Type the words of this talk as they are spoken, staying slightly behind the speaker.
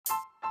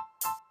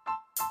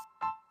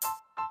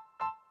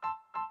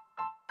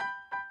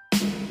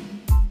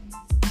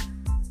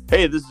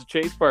Hey, this is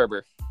Chase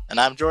Barber. And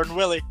I'm Jordan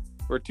Willie.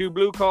 We're two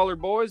blue-collar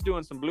boys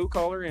doing some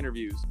blue-collar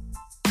interviews.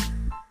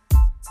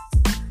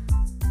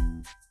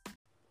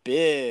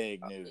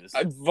 Big news.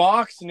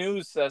 Vox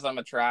News says I'm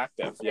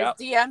attractive. His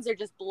DMs are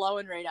just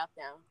blowing right up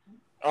now.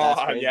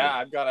 Oh, yeah.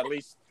 I've got at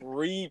least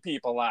 3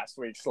 people last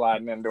week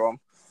sliding into them.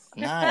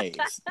 Nice.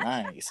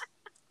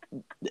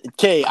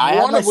 Okay,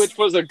 one of which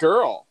was a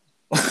girl.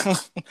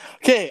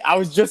 Okay, I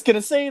was just going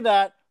to say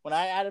that when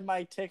I added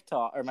my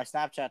TikTok or my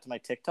Snapchat to my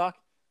TikTok,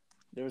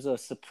 there was a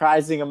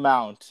surprising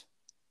amount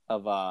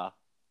of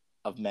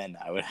men,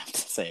 I would have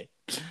to say,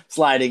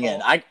 sliding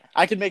in. I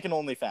could make an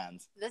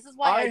OnlyFans. This is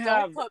why I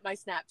don't put my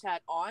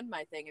Snapchat on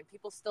my thing, and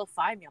people still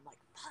find me. I'm like,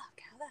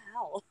 fuck, how the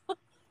hell?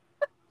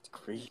 It's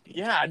creepy.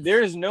 Yeah,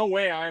 there's no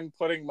way I'm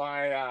putting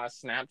my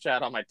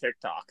Snapchat on my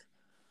TikTok.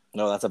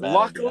 No, that's a bad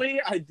Luckily,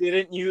 idea. I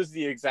didn't use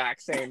the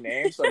exact same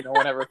name, so no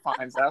one ever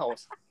finds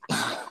out.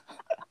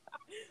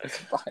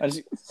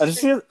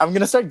 I'm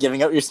gonna start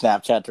giving out your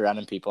Snapchat to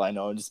random people I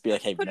know and just be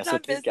like, "Hey, put mess it on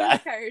with this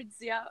business guy." Cards,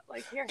 yeah.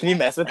 Like here. Can you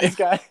mess with this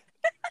guy?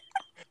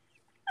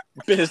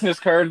 Business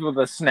cards with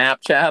a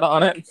Snapchat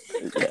on it.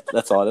 Yeah,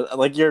 that's all.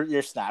 Like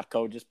your Snap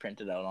code just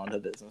printed out onto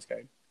the business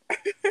card.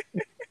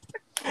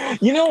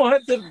 You know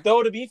what?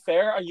 Though, to be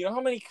fair, you know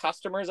how many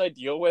customers I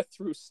deal with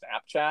through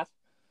Snapchat?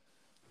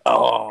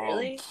 Oh,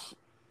 really?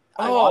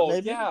 Oh,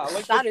 yeah.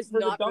 Like that is for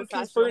not the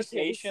Duncan's professional First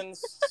taste.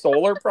 Nations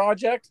solar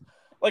project.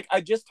 Like,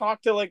 I just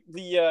talked to, like,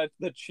 the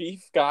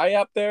chief guy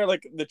up there,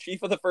 like, the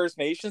chief of the First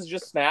Nations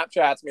just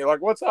Snapchats me, like,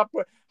 what's up?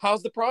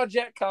 How's the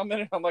project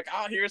coming? And I'm like,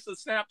 here's the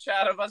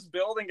Snapchat of us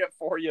building it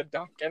for you,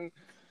 Duncan.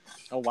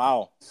 Oh,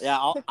 wow.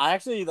 Yeah, I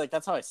actually, like,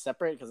 that's how I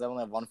separate, because I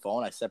only have one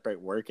phone. I separate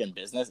work and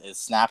business.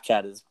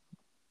 Snapchat is,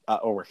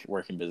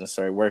 work and business,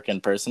 sorry, work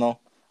and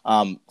personal.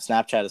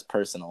 Snapchat is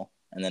personal,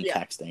 and then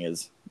texting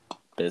is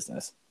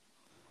business.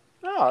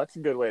 Oh, that's a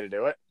good way to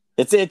do it.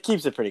 It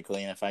keeps it pretty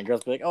clean. I find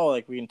girls be like, "Oh,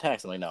 like we can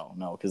text." I'm like, no,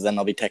 because then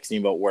I'll be texting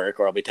about work,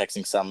 or I'll be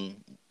texting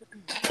some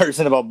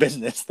person about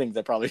business things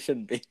that probably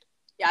shouldn't be.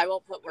 Yeah, I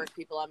won't put work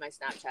people on my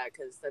Snapchat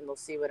because then they'll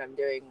see what I'm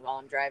doing while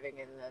I'm driving,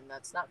 and then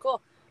that's not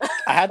cool.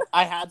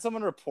 I had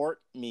someone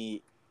report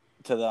me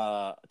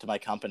to my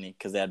company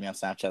because they had me on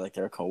Snapchat like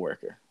they're a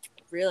coworker.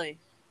 Really?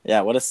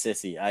 Yeah, what a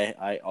sissy.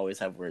 I always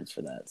have words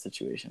for that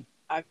situation.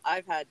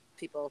 I've had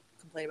people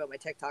complain about my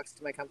TikToks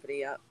to my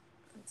company. Yeah,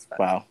 it's fun.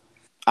 Wow.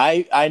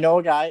 I know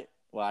a guy.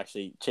 Well,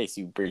 actually, Chase,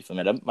 you briefly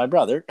met him. My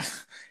brother,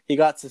 he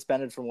got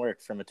suspended from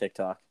work from a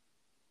TikTok.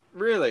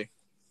 Really?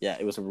 Yeah,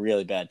 it was a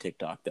really bad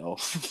TikTok, though.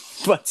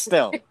 But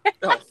still.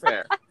 Oh,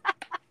 fair.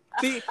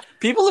 See,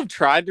 people have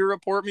tried to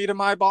report me to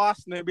my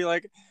boss, and they'd be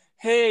like,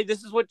 hey,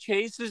 this is what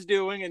Chase is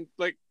doing. And,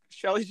 like,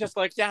 Shelly's just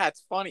like, yeah,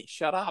 it's funny.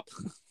 Shut up.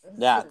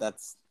 Yeah,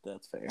 that's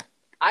fair.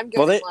 I'm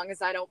good as long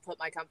as I don't put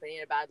my company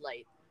in a bad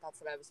light.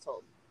 That's what I was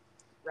told.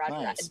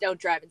 Roger that. And don't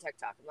drive in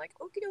TikTok. I'm like,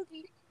 okie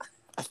dokie.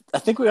 I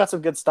think we got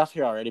some good stuff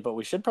here already, but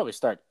we should probably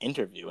start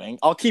interviewing.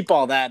 I'll keep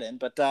all that in,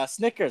 but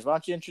Snickers, why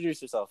don't you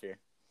introduce yourself here?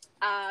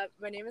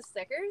 My name is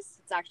Snickers.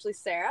 It's actually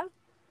Sarah.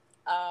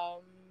 I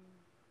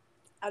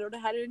don't know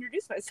how to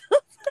introduce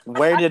myself.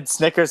 Where did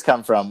Snickers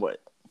come from?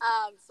 What?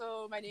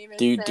 So my name is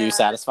Sarah. Do you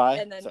satisfy?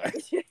 And then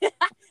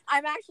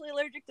I'm actually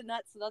allergic to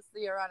nuts, so that's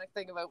the ironic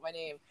thing about my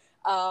name.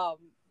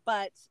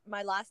 But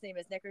my last name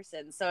is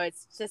Nickerson, so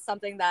it's just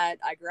something that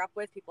I grew up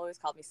with. People always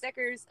called me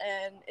Snickers,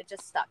 and it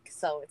just stuck.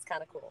 So it's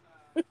kind of cool.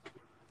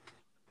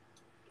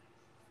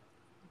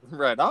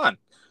 Right on.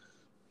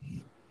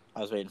 I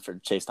was waiting for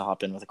Chase to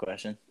hop in with a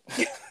question.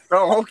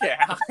 Oh, okay.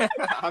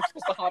 I'm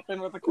supposed to hop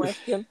in with a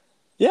question?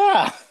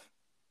 Yeah.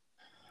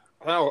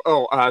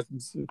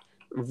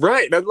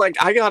 Right. Like,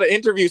 I got to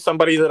interview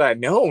somebody that I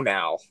know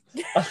now.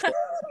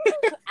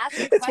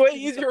 It's way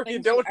easier when you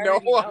don't know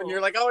them, and you're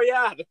like, oh,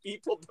 yeah, the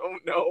people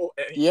don't know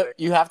anything. Yep,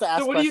 you have to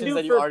ask questions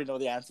that you already know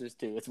the answers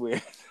to. It's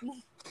weird.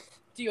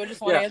 Do you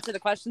just want to answer the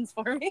questions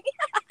for me?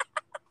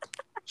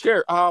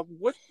 Sure.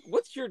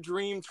 What's your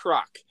dream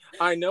truck?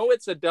 I know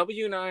it's a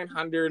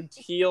W900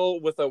 teal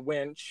with a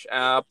winch,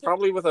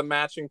 probably with a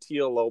matching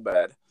teal low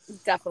bed.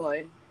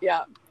 Definitely.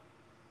 Yeah.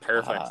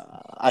 Perfect.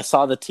 I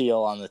saw the teal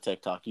on the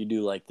TikTok. You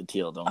do like the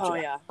teal, don't you? Oh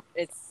yeah,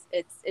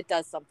 it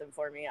does something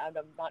for me. I'm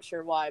not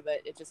sure why,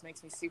 but it just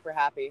makes me super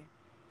happy.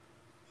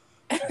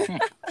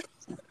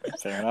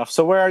 Fair enough.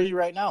 So where are you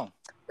right now?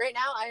 Right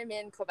now, I am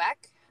in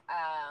Quebec,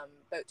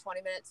 about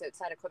 20 minutes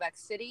outside of Quebec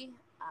City.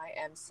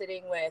 I am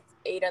sitting with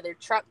 8 other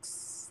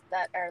trucks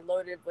that are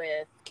loaded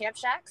with camp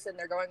shacks, and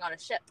they're going on a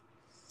ship.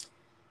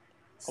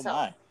 Oh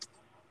my!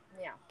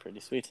 Yeah. Pretty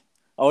sweet.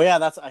 Oh yeah,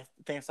 I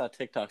think I saw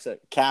TikTok. So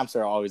camps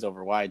are always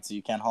over wide, so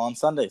you can't haul on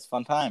Sundays.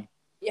 Fun time.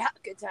 Yeah,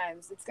 good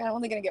times. It's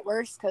only going to get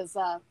worse because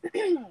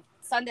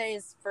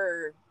Sundays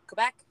for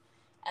Quebec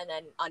and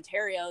then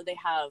Ontario, they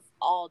have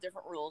all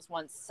different rules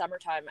once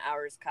summertime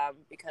hours come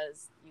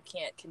because you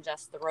can't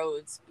congest the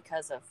roads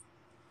because of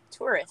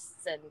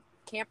tourists and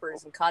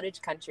campers and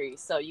cottage country.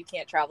 So you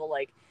can't travel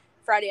like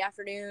Friday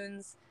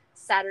afternoons,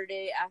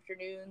 Saturday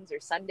afternoons, or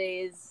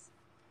Sundays.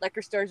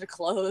 Liquor stores are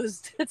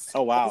closed. It's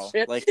oh wow!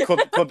 bullshit. Like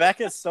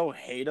Quebec is so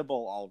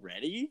hateable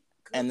already.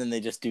 and then they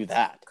just do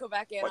that.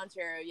 Quebec and What?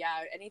 Ontario,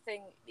 yeah.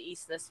 Anything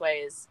east this way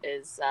is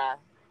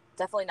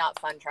definitely not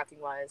fun trucking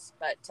wise,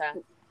 but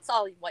it's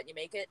all what you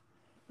make it.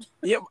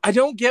 Yeah, I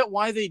don't get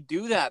why they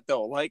do that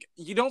though. Like,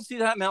 you don't see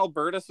that in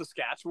Alberta,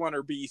 Saskatchewan,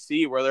 or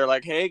BC, where they're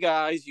like, "Hey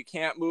guys, you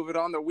can't move it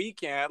on the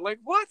weekend." Like,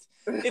 what?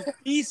 If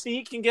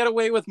BC can get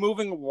away with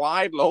moving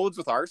wide loads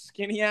with our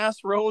skinny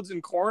ass roads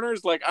and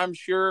corners, like I'm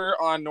sure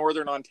on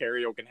Northern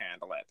Ontario can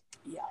handle it.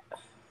 Yeah.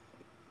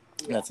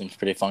 That seems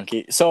pretty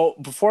funky. So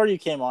before you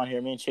came on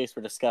here, me and Chase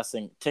were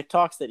discussing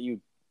TikToks that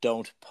you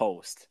don't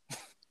post.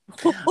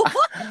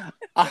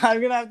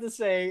 I'm gonna have to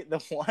say the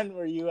one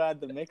where you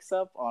had the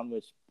mix-up on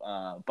which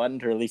button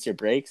to release your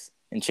brakes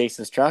in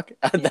Chase's truck.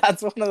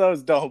 That's one of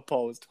those don't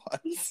post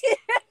ones.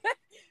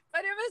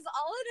 But it was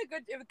all in a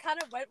good. It kind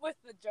of went with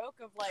the joke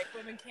of like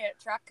women can't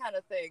truck kind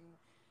of thing,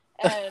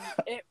 and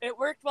it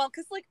worked well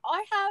because like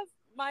I have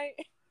my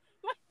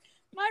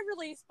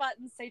release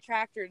buttons say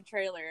tractor and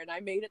trailer, and I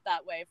made it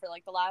that way for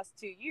like the last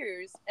 2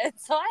 years, and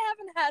so I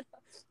haven't had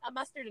a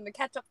mustard and a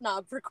ketchup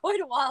knob for quite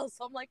a while.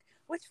 So I'm like,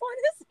 which one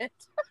is it?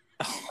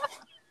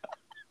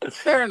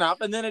 Fair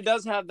enough. And then it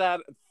does have that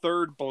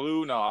third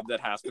blue knob that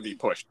has to be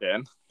pushed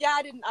in.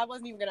 Yeah, I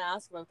wasn't even gonna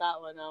ask about that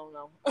one. I don't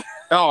know.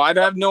 Oh, I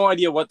have no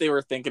idea what they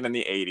were thinking in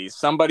the 80s.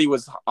 Somebody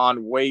was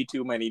on way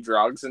too many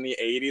drugs in the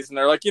 80s, and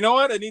they're like, you know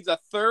what? It needs a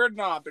third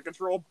knob to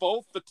control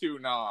both the two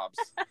knobs.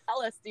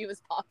 LSD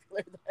was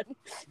popular then.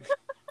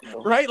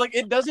 Right? Like,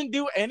 it doesn't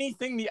do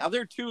anything the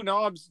other two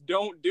knobs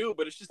don't do,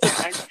 but it's just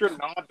an extra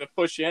knob to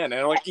push in.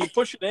 And, like, you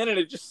push it in, and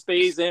it just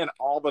stays in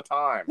all the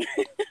time.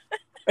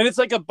 And it's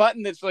like a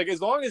button that's like,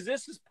 as long as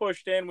this is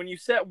pushed in, when you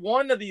set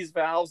one of these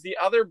valves, the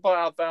other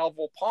valve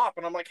will pop.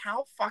 And I'm like,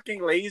 how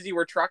fucking lazy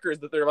were truckers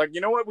that they're like,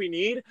 you know what we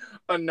need?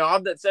 A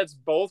knob that sets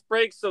both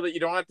brakes so that you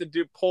don't have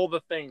to pull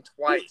the thing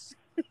twice.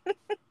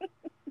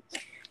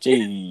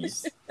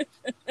 Jeez.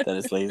 That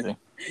is lazy.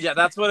 Yeah,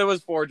 that's what it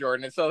was for,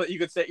 Jordan. It's so that you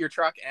could set your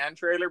truck and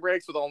trailer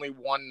brakes with only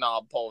one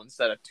knob pull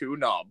instead of two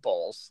knob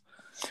pulls.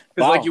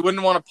 Because like you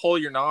wouldn't want to pull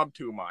your knob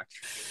too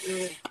much.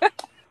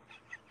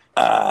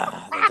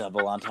 The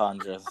double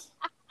entendres.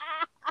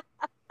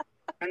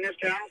 And this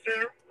down,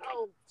 sir?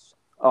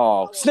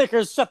 Oh,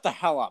 Snickers, shut the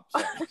hell up.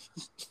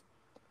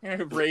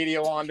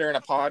 Radio on during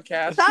a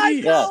podcast. I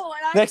Jeez. know.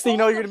 Yeah. Next thing you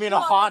know, you're gonna be in a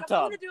hot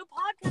tub. I'm going to do a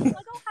podcast. I'm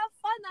like, oh, have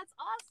fun. That's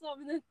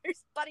awesome. And then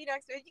there's Buddy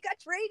next to me. You got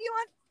radio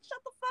on?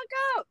 Shut the fuck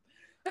up.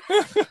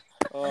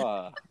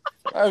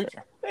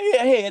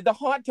 Hey, the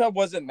hot tub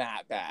wasn't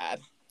that bad.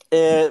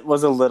 It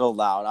was a little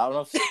loud. I don't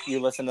know if you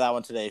listened to that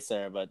one today,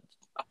 Sarah, but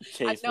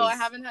Chase I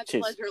haven't had the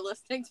pleasure of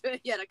listening to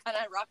it yet. I kind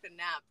of rocked a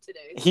nap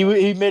today. So.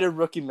 He made a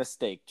rookie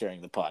mistake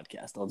during the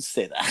podcast. I'll just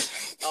say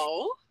that.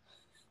 Oh?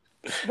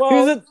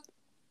 Well,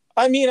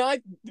 I mean,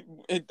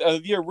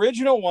 the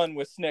original one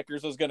with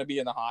Snickers was going to be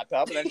in the hot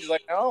tub, and then she's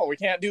like, "No, we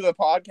can't do the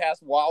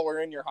podcast while we're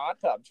in your hot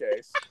tub,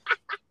 Chase."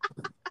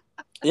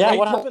 Yeah,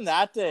 what happened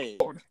that day?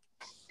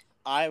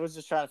 I was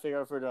just trying to figure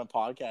out if we're doing a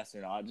podcast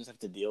or not. I just have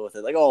to deal with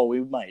it. Like, oh,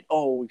 we might.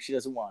 Oh, she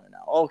doesn't want it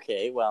now.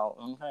 Okay, well,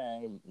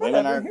 okay.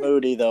 Women aren't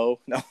moody, though.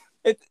 No.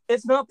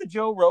 It's not the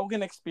Joe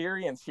Rogan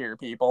experience here,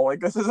 people.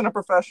 Like, this isn't a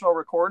professional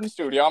recording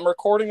studio. I'm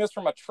recording this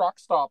from a truck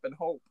stop in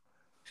Hope.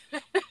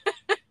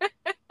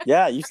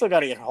 Yeah, you still got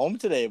to get home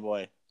today,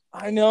 boy.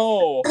 I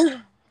know.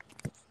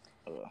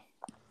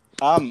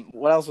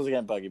 What else was I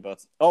getting buggy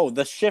about? Oh,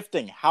 the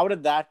shifting. How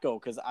did that go?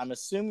 Because I'm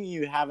assuming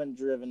you haven't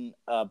driven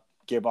a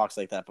gearbox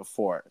like that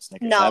before,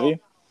 Snickers. No. Have you?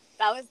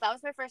 That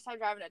was my first time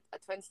driving a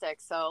twin stick.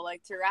 So,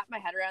 like, to wrap my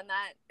head around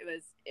that, it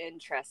was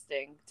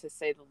interesting, to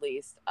say the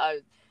least.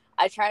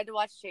 I tried to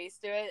watch Chase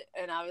do it,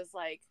 and I was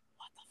like,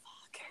 what the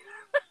fuck?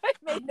 It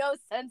made no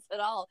sense at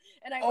all.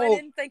 And I went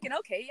in thinking,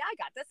 okay, yeah, I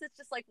got this. It's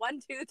just like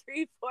 1, 2,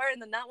 3, 4,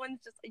 and then that one's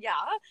just, yeah.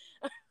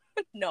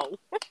 No.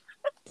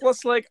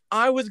 Plus, like,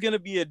 I was going to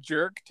be a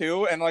jerk,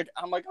 too. And, like,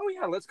 I'm like, oh,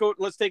 yeah,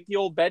 let's take the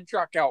old bed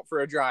truck out for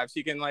a drive so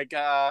you can, like,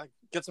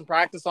 get some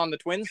practice on the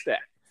twin stick.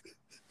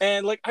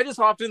 And, like, I just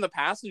hopped in the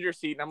passenger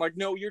seat, and I'm like,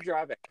 no, you're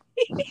driving.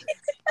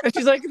 And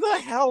she's like,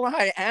 the hell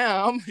I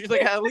am. She's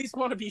like, I at least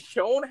want to be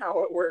shown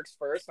how it works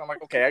first. And I'm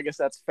like, okay, I guess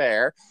that's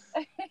fair.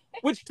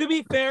 Which, to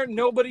be fair,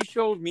 nobody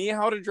showed me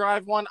how to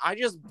drive one. I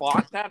just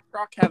bought that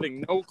truck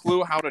having no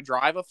clue how to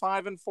drive a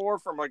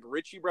 5-4 from, like,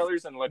 Ritchie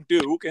Brothers and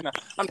LeDuc. And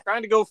I'm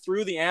trying to go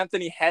through the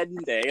Anthony Hedden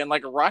day and,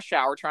 like, rush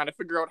hour trying to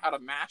figure out how to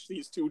match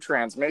these two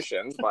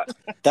transmissions. But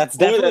that's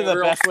definitely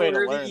the best way to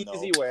the learn,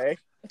 easy though. way.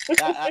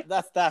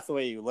 That's the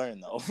way you learn,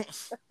 though.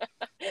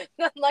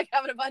 Not like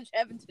having a bunch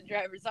of Edmonton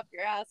drivers up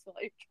your ass while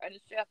you're trying to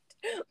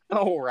shift.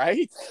 Oh,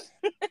 right.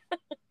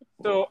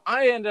 So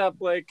I end up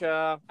like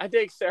I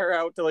take Sarah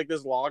out to like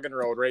this logging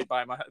road right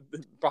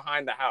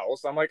behind the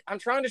house. I'm like, I'm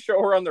trying to show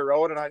her on the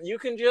road, and you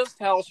can just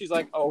tell she's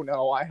like, oh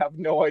no, I have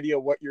no idea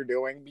what you're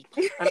doing.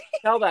 And I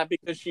tell that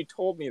because she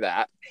told me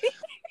that.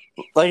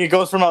 Like, it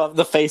goes from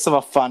the face of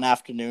a fun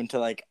afternoon to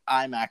like,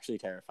 I'm actually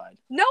terrified.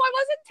 No, I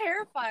wasn't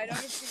terrified.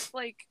 I was just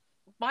like,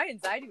 my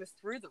anxiety was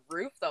through the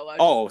roof,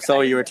 though.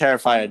 So you were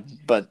terrified,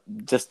 but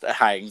just a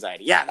high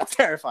anxiety. Yeah, that's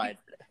terrified.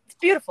 It's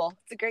beautiful.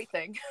 It's a great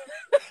thing.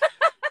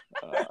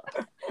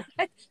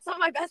 Some of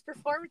my best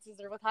performances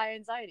are with high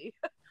anxiety.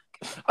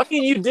 I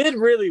mean, you did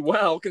really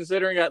well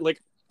considering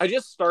I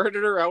just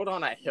started her out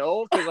on a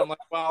hill because I'm like,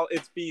 well,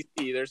 it's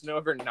BC. There's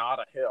never not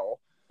a hill.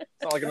 It's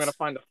not like I'm gonna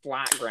find a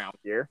flat ground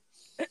here.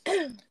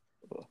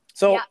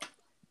 So yeah,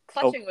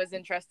 clutching was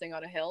interesting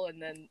on a hill,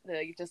 and then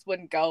you just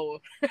wouldn't go.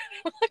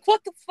 Like,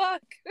 what the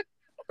fuck?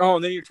 Oh,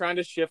 and then you're trying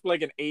to shift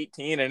like an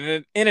 18,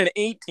 and in an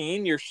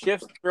 18, your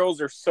shift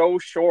throws are so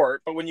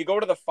short. But when you go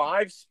to the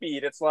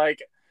 5-speed, it's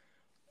like,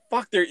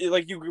 fuck, they're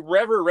like you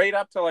rev her right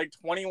up to like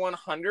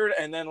 2100,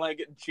 and then like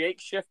Jake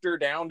shift her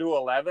down to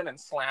 11 and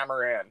slam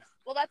her in.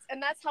 Well, that's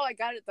how I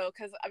got it though,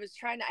 because I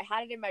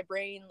had it in my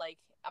brain like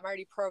I'm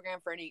already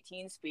programmed for an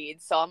 18 speed,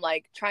 so I'm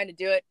like trying to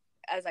do it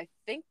as I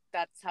think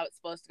that's how it's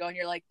supposed to go, and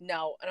you're like,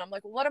 no, and I'm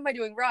like, well, what am I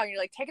doing wrong? And you're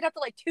like, take it up to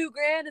like $2,000,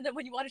 and then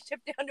when you want to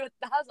shift down to 1,000,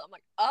 I'm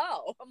like,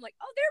 oh,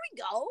 there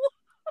we go.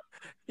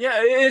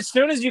 Yeah, as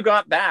soon as you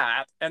got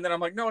that, and then I'm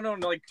like, no,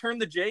 like turn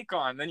the Jake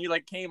on. Then you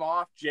like came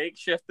off, Jake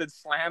shifted,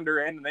 slammed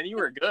her in, and then you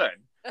were good.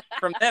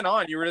 From then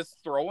on, you were just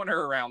throwing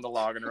her around the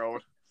logging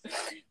road.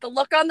 The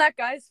look on that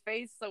guy's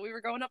face. So we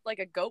were going up like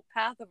a goat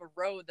path of a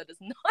road that is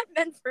not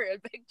meant for a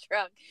big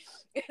truck.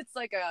 It's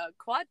like a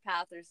quad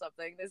path or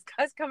something. This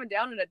guy's coming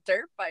down in a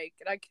dirt bike,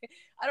 and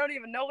I don't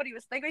even know what he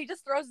was thinking. He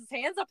just throws his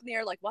hands up in the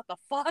air like, what the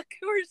fuck?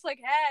 We're just like,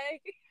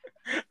 hey.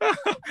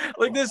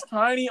 Like this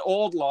tiny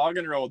old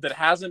logging road that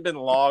hasn't been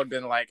logged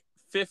in like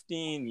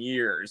 15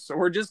 years. So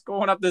we're just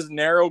going up this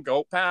narrow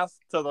goat path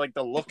to like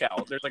the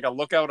lookout. There's like a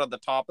lookout at the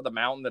top of the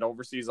mountain that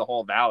oversees the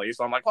whole valley.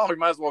 So I'm like, well, we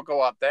might as well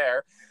go up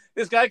there.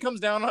 This guy comes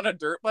down on a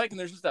dirt bike, and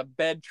there's just a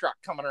bed truck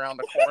coming around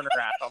the corner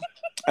at him.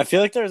 I feel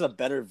like there's a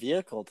better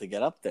vehicle to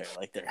get up there.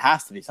 Like there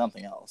has to be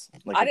something else.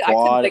 Like I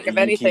couldn't think of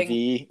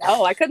anything.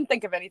 No, I couldn't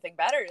think of anything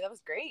better. That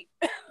was great.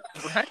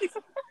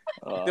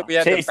 Right? We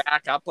had Chase, to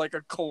back up like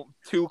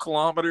 2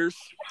 kilometers.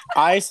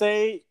 I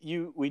say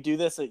you do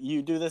this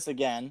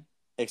again,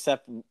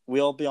 except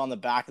we'll be on the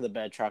back of the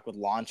bed truck with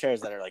lawn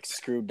chairs that are like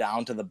screwed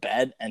down to the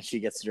bed, and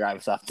she gets to drive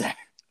us up there.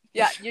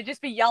 Yeah, you'd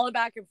just be yelling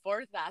back and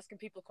forth, asking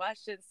people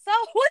questions. So,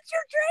 what's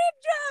your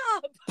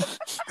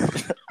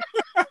dream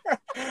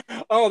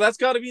job? Oh, that's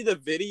got to be the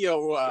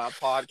video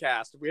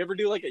podcast. If we ever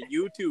do like a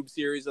YouTube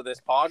series of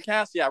this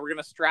podcast, yeah, we're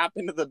gonna strap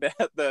into the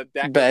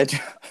deck.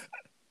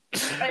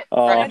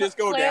 Oh, just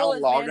go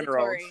down logging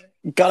roads.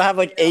 Gotta have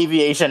like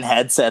aviation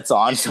headsets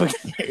on so we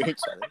can hear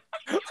each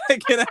other.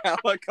 Like in a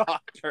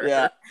helicopter.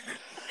 Yeah.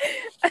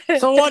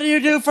 So, what do you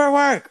do for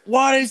work?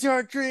 What is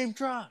your dream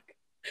truck?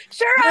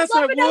 Sure, yes,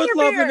 I would love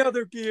beer.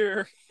 another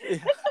beer.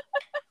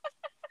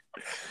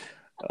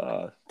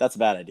 That's a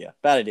bad idea.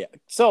 Bad idea.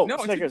 So, no,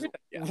 Snickers,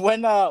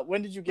 when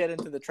did you get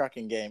into the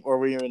trucking game, or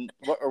were you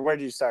where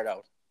did you start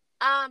out?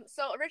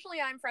 So originally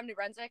I'm from New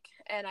Brunswick,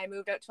 and I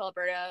moved out to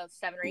Alberta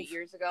 7 or 8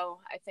 years ago.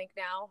 I think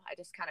now I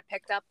just kind of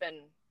picked up and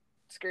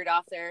screwed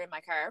off there in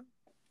my car,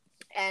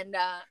 and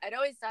I'd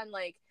always done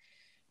like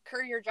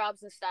courier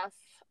jobs and stuff.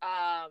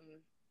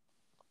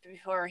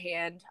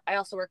 Beforehand, I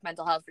also worked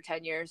mental health for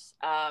 10 years.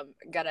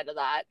 Got out of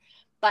that,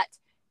 but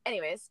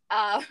anyways,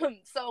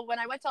 so when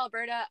I went to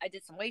Alberta, I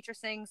did some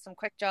waitressing, some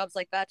quick jobs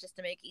like that just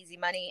to make easy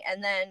money,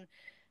 and then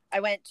I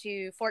went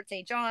to Fort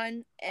St.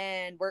 John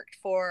and worked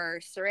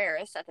for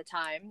Solaris at the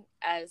time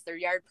as their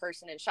yard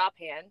person and shop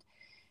hand,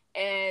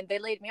 and they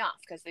laid me off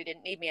because they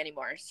didn't need me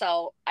anymore.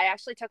 So I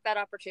actually took that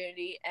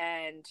opportunity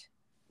and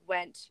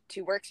went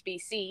to Works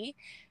BC,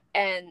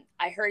 and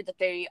I heard that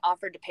they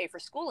offered to pay for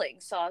schooling.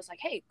 So I was like,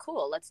 hey,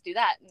 cool, let's do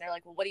that. And they're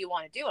like, well, what do you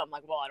want to do? I'm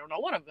like, well, I don't know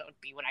what I'm going to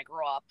be when I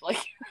grow up. Like,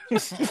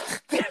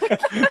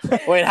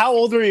 wait, how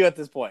old were you at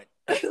this point?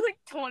 Like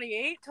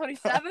 28,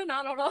 27,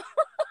 I don't know.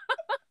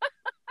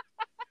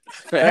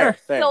 Fair.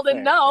 Still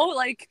didn't know,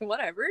 like,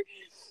 whatever.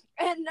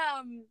 And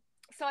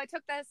so I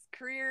took this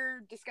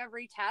career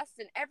discovery test,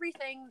 and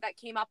everything that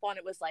came up on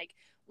it was like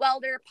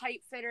welder,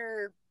 pipe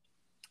fitter,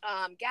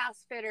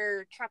 gas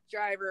fitter, truck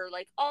driver,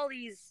 like all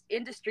these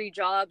industry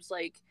jobs,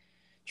 like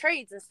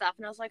trades and stuff.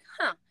 And I was like,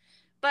 huh.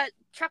 But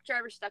truck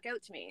driver stuck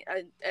out to me.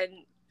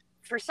 And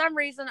for some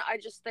reason, I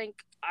just think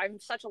I'm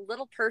such a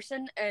little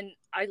person, and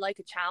I like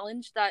a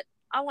challenge that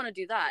I want to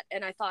do that.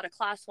 And I thought a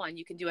class 1,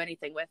 you can do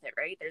anything with it,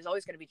 right? There's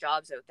always going to be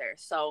jobs out there.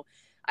 So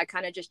I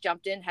kind of just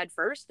jumped in head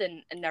first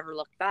and never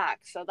looked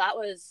back. So that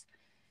was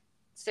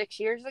 6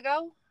 years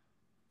ago.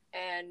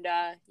 And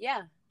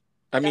yeah.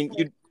 I mean,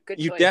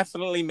 you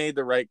definitely made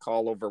the right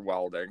call over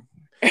welding.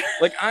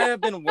 Like, I have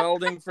been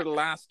welding for the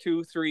last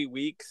 2-3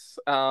 weeks,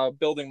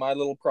 building my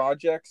little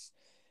projects.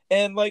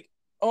 And like,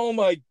 oh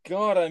my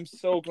God, I'm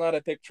so glad I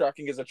picked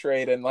trucking as a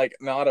trade and like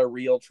not a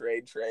real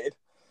trade.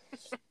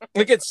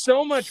 Like, it's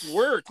so much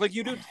work. Like,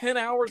 you do 10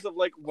 hours of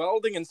like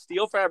welding and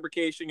steel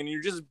fabrication, and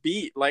you're just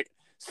beat like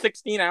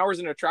 16 hours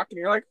in a truck, and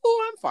you're like,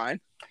 oh, I'm fine.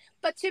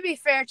 But to be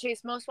fair,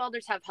 Chase, most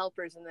welders have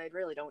helpers, and they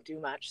really don't do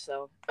much.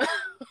 So,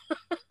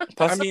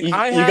 plus, I mean, you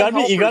gotta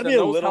be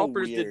a little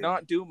helpers weird. Did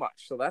not do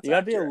much, so that's you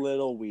gotta be a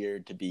little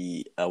weird to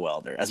be a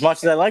welder. As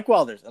much as I like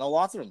welders, and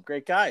lots of them,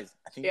 great guys,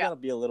 I think you gotta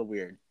be a little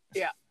weird.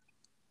 Yeah,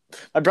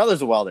 my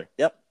brother's a welder.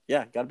 Yep,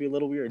 yeah, gotta be a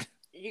little weird.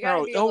 You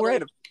gotta be a little,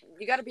 right.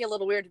 You got to be a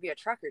little weird to be a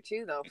trucker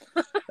too, though.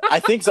 I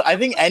think so. I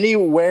think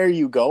anywhere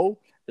you go,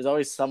 there's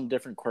always some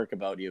different quirk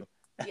about you.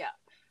 Yeah.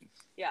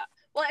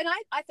 Well, and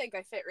I think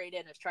I fit right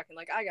in as trucking.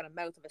 Like, I got a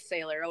mouth of a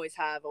sailor, always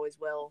have, always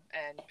will.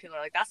 And people are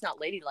like, that's not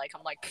ladylike.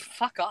 I'm like,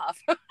 fuck off.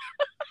 Oh,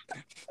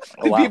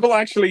 Do wow. people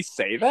actually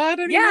say that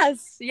anymore?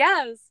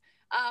 Yes.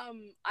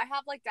 I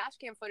have like dash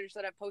cam footage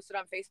that I've posted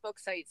on Facebook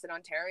sites in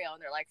Ontario,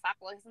 and they're like, fuck,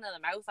 listen to the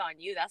mouth on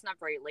you. That's not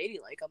very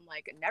ladylike. I'm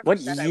like, I never What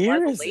said year I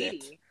was is a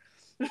lady.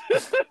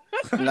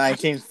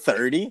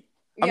 1930.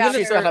 I'm Yeah, gonna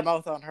She's start- got a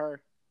mouth on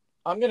her.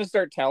 I'm gonna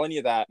start telling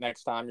you that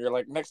next time. You're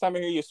like, next time I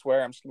hear you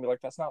swear, I'm just gonna be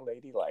like, that's not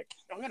ladylike.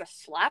 I'm going to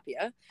slap you.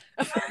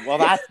 Well,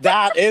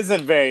 that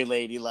isn't very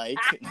ladylike.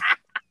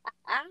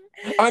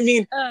 I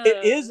mean,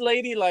 it is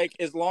ladylike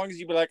as long as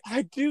you be like,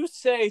 I do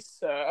say,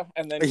 sir,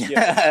 and then you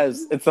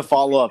Yes, it's the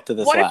follow up to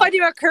this. What if laugh. I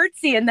do a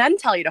curtsy and then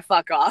tell you to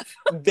fuck off?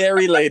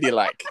 very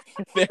ladylike,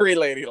 very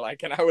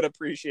ladylike, and I would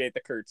appreciate the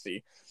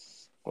curtsy.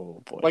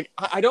 Oh boy! Like,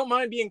 I don't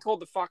mind being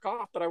told to fuck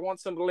off, but I want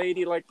some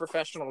ladylike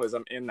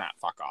professionalism in that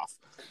fuck off.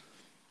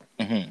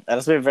 Mm-hmm.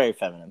 That's a very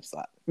feminine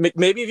slap.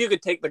 Maybe if you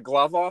could take the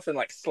glove off and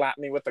like slap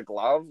me with the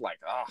glove, like,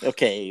 oh,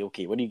 Okay.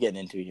 What are you getting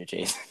into here,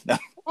 Chase? No.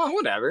 well,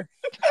 whatever.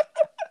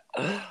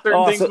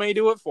 Certain things So, may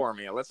do it for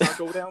me. Let's not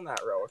go down that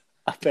road.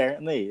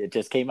 apparently, it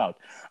just came out.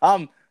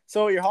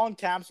 So you're hauling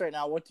camps right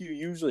now. What do you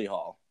usually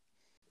haul?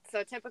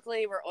 So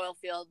typically we're oil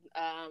field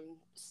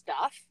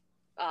stuff,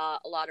 a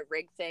lot of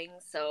rig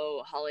things.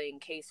 So hauling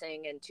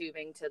casing and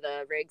tubing to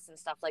the rigs and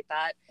stuff like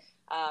that.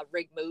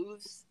 Rig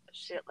moves,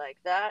 shit like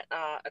that.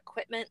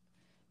 Equipment,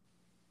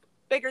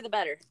 bigger the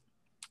better.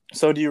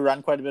 So do you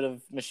run quite a bit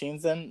of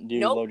machines then? Do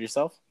you Nope. load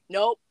yourself?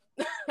 Nope.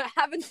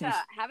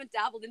 haven't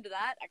dabbled into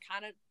that. I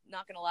kind of,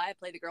 not gonna lie, I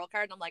play the girl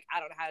card and I'm like, I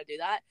don't know how to do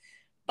that,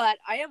 but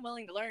I am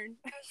willing to learn.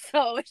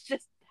 So it's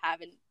just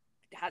haven't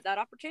had that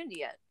opportunity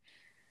yet.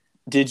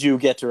 Did you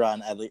get to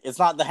run at least? It's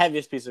not the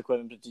heaviest piece of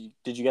equipment, but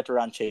did you get to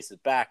run Chase's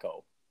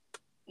backhoe?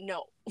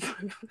 No.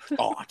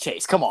 Oh,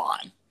 Chase, come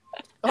on!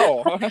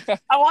 Oh,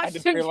 I watched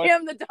didn't him realize-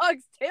 jam the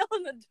dog's tail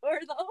in the door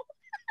though.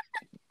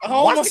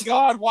 oh What? my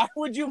God! Why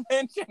would you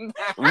mention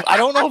that? I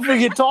don't know if we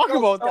can talk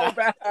about so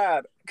that.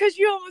 bad. Because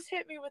you almost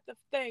hit me with the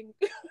thing.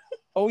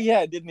 Oh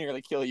yeah, it did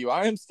nearly kill you.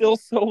 I am still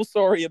so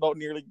sorry about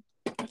nearly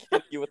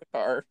killing you with a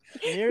car.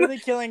 Nearly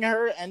killing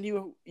her, and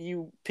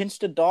you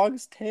pinched a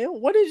dog's tail.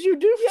 What did you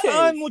do, Chase?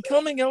 I'm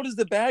coming out as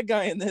the bad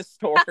guy in this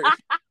story.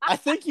 I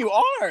think you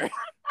are.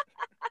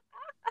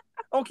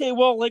 Okay,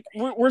 well, like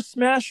we're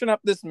smashing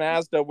up this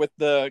Mazda with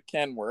the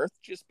Kenworth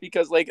just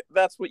because, like,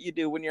 that's what you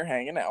do when you're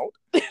hanging out.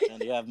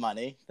 And you have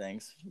money.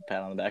 Thanks.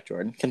 Pat on the back,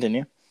 Jordan.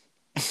 Continue.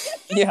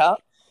 Yeah.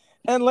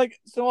 And like,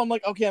 so I'm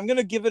like, okay, I'm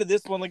gonna give it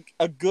this one like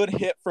a good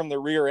hit from the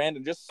rear end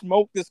and just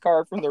smoke this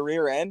car from the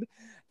rear end.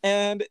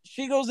 And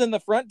she goes in the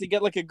front to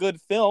get like a good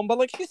film, but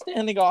like she's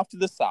standing off to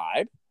the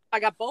side. I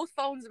got both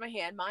phones in my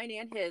hand, mine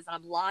and his.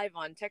 I'm live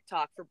on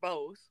TikTok for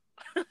both.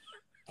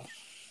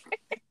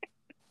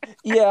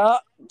 Yeah.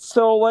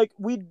 So like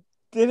we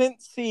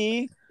didn't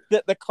see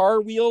that the car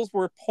wheels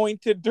were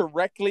pointed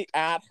directly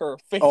at her,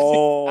 facing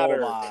Oh at her.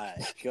 my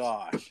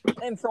gosh!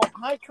 And so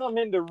I come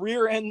in to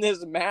rear end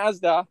this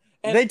Mazda.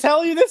 And They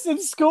tell you this in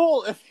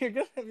school. If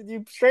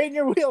you straighten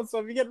your wheels, so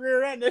if you get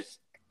rear-ended,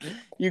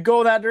 you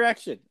go that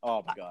direction.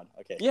 Oh my god.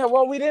 Okay. yeah,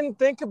 well, we didn't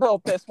think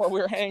about this while we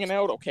were hanging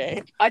out,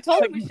 okay? I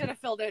told him we should have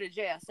filled out a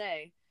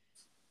JSA.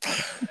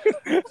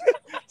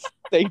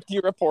 Safety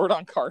report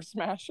on car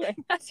smashing.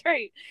 That's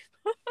right.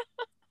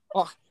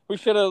 We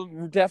should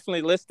have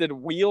definitely listed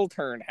wheel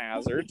turn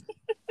hazard.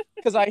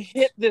 Because I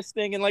hit this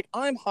thing and like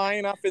I'm high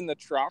enough in the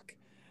truck.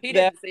 He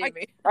didn't see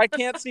me. I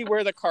can't see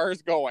where the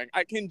car's going.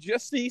 I can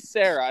just see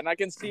Sarah and I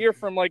can see her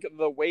from like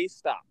the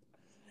waist up.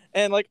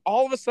 And like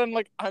all of a sudden,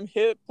 like I'm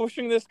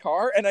pushing this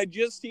car and I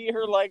just see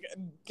her like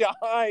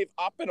dive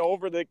up and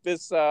over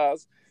this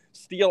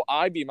steel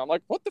I-beam. I'm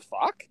like, what the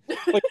fuck?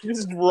 Like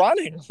she's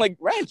running. Like,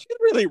 man, she's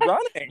really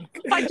running.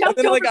 I And jumped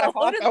then over like I the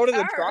hop hood out of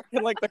the car. truck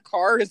and like the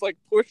car is like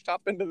pushed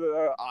up into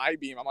the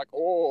I-beam. I'm like,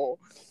 oh.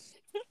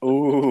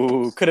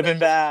 Ooh, could have been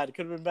bad.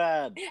 Could have been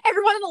bad.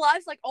 Everyone in the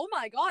live's like, oh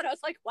my god. I was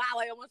like, wow,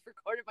 I almost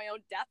recorded my own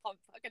death on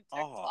fucking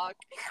TikTok.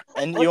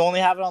 And you only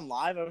have it on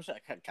live. I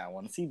kind of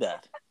want to see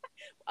that.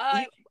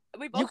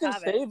 We You both can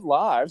have save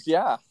lives,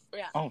 yeah. it.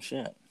 Yeah. Oh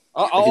shit.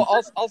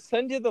 I'll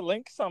send you the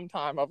link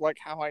sometime of like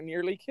how I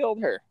nearly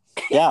killed her.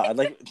 Yeah, I'd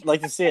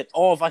like to see it.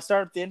 Oh, if I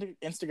start up the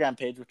Instagram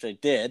page, which I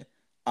did,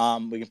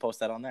 we can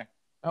post that on there.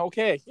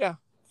 Okay, yeah.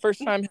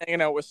 First time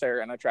hanging out with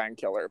Sarah and I try and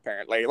kill her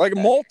apparently. Like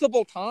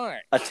multiple times.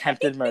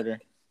 Attempted murder.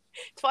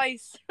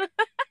 Twice.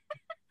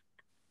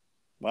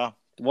 Wow.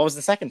 What was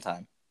the second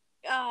time?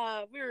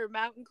 We were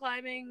mountain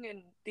climbing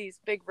and these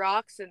big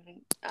rocks and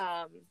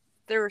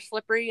they were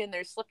slippery and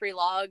there's slippery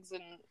logs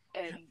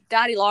and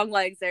Daddy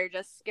Longlegs there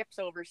just skips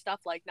over stuff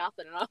like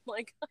nothing and I'm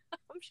like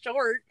I'm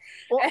short.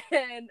 Well-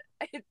 And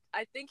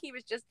I think he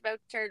was just about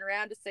to turn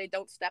around to say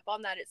don't step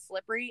on that, it's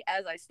slippery,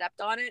 as I stepped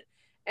on it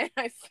and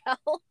I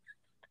fell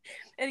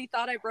and he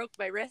thought I broke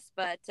my wrist,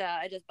 but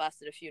I just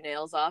busted a few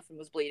nails off and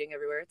was bleeding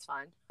everywhere. It's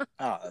fine.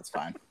 Oh, that's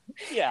fine.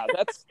 Yeah,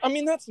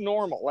 that's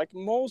normal. Like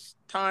most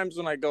times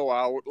when I go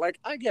out, like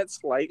I get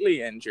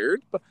slightly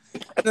injured.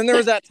 And then there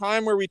was that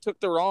time where we took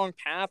the wrong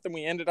path and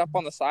we ended up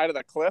on the side of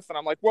the cliff. And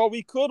I'm like, well,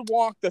 we could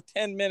walk the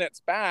 10 minutes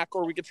back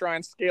or we could try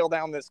and scale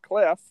down this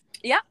cliff.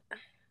 Yeah.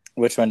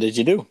 Which one did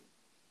you do?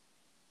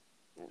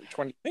 Which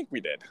one do you think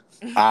we did?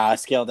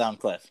 Scale down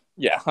cliff.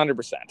 Yeah,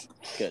 100%.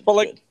 Good. But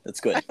like, good. That's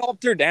good. I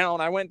helped her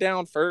down. I went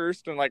down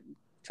first and like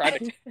tried to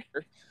catch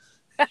her.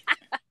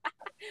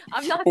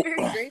 I'm not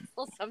very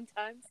graceful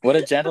sometimes. What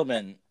a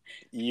gentleman.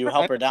 You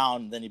help her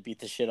down, then you beat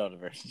the shit out of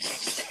her.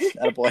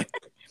 Attaboy.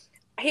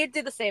 He'd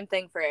do the same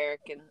thing for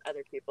Eric and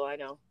other people I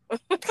know.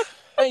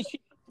 Hey,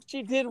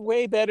 she did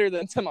way better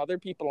than some other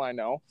people I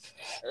know.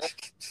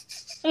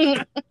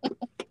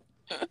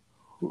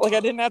 Like I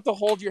didn't have to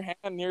hold your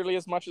hand nearly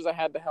as much as I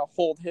had to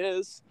hold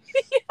his.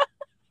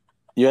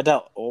 You had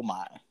to, oh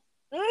my.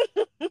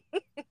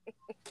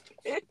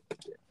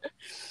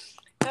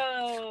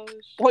 Oh,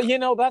 well, you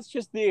know, that's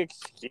just the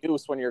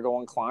excuse when you're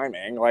going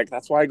climbing. Like,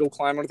 that's why I go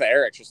climbing with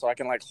Eric, just so I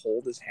can, like,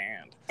 hold his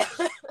hand.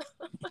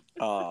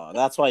 Oh,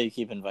 that's why you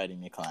keep inviting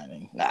me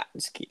climbing. Nah,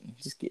 just kidding.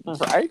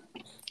 Right?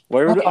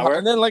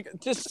 And then, like,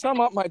 just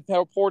sum up my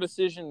poor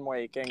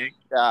decision-making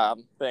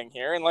thing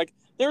here. And, like,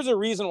 there's a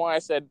reason why I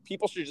said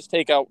people should just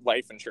take out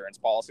life insurance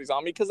policies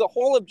on me, because the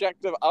whole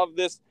objective of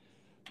this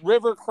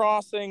river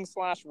crossing /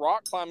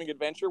 rock climbing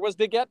adventure was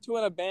to get to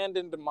an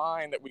abandoned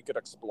mine that we could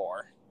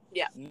explore.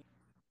 Yeah.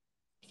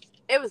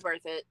 It was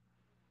worth it.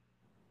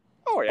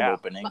 Oh, yeah.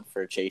 Opening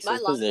for Chase's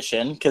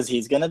position because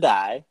he's going to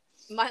die.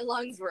 My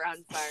lungs were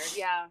on fire,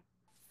 yeah.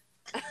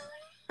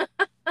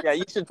 Yeah,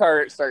 you should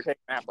start taking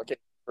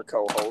applications for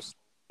co-host.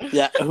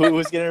 Yeah,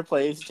 who's going to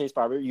replace Chase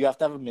Barber? You have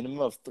to have a minimum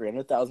of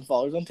 300,000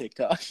 followers on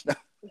TikTok.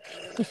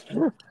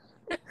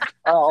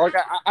 Like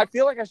I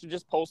feel like I should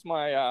just post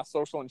my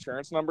social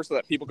insurance number so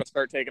that people can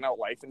start taking out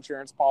life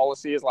insurance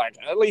policies. Like,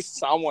 at least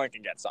someone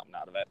can get something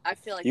out of it. I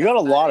feel like you got a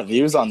lot of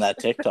views on that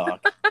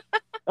TikTok.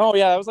 Oh,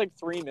 yeah, that was like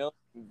 3 million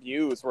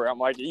views where I'm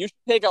like, you should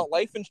take out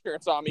life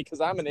insurance on me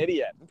because I'm an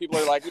idiot. And people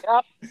are like,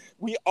 yeah,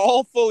 we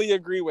all fully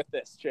agree with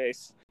this,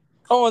 Chase.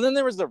 Oh, and then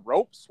there was the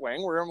rope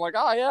swing where I'm like,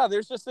 oh, yeah,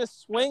 there's just this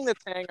swing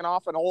that's hanging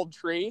off an old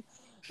tree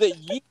that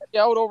yeets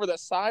out over the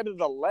side of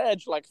the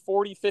ledge like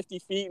 40, 50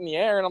 feet in the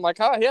air. And I'm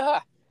like, oh, yeah,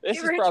 this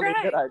is probably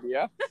a good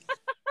idea.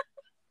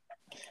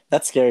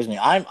 That scares me.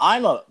 I'm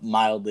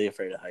mildly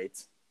afraid of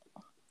heights.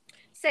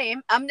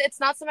 Same. It's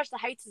not so much the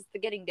heights as the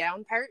getting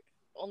down part.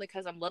 Only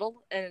because I'm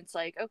little, and it's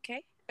like,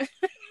 okay.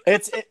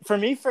 For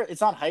me,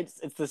 it's not heights,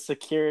 it's the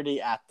security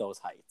at those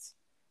heights.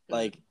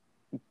 Like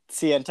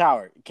CN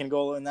Tower, you can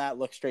go in that,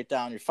 look straight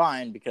down, you're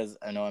fine because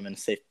I know I'm in a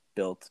safe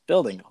built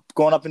building.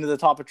 Going up into the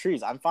top of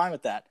trees, I'm fine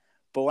with that.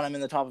 But when I'm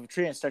in the top of a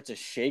tree and it starts to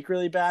shake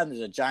really bad, and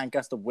there's a giant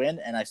gust of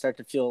wind, and I start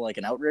to feel like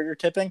an outrigger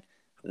tipping,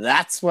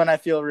 that's when I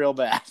feel real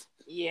bad.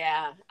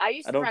 Yeah, I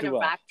used to run a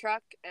vac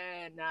truck,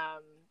 and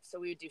so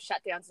we would do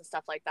shutdowns and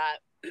stuff like that.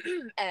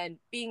 And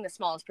being the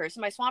smallest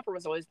person, my swamper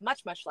was always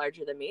much, much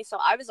larger than me. So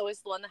I was always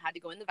the one that had to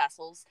go in the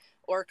vessels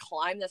or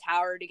climb the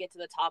tower to get to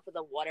the top of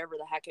the whatever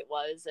the heck it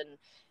was. And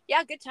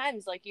yeah, good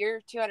times. Like,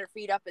 you're 200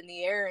 feet up in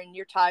the air and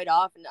you're tied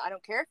off. And I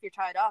don't care if you're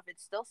tied off.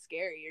 It's still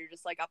scary. You're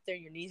just like up there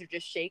and your knees are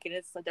just shaking.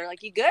 It's like, they're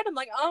like, you good? I'm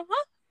like,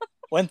 uh-huh.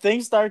 When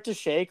things start to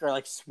shake or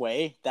like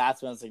sway,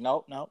 that's when it's like,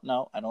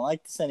 no, I don't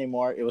like this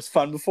anymore. It was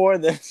fun before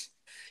this.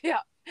 Yeah.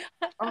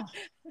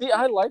 See,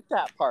 I like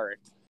that part.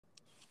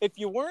 If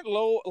you weren't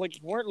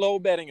low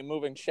bedding and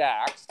moving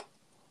shacks,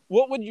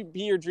 what would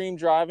be your dream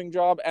driving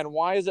job, and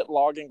why is it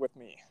logging with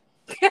me?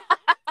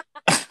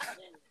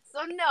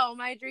 So no,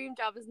 my dream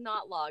job is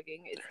not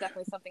logging. It's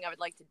definitely something I would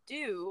like to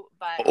do,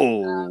 but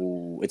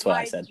it's what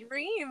I said.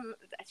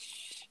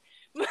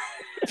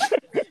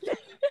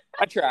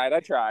 I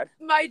tried.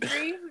 My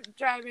dream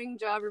driving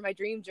job or my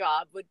dream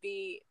job would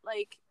be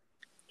like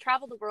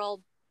travel the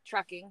world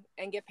trucking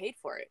and get paid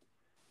for it.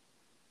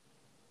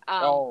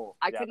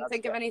 I couldn't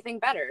think of anything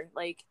better.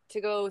 Like,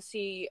 to go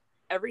see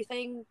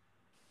everything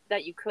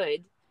that you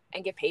could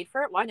and get paid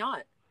for it. Why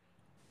not?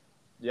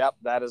 Yep,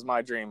 that is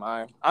my dream.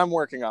 I'm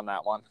working on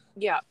that one.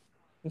 Yeah.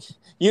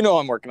 You know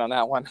I'm working on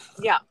that one.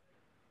 Yeah.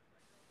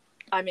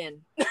 I'm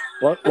in.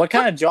 What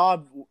kind of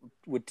job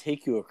would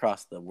take you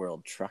across the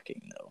world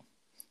trucking, though?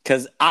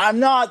 Because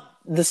I'm not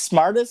the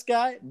smartest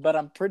guy, but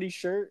I'm pretty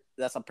sure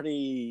that's a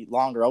pretty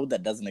long road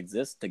that doesn't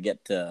exist to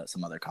get to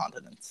some other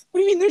continents. What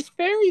do you mean? There's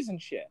ferries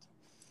and shit.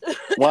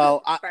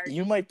 Well,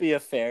 you might be a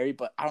ferry,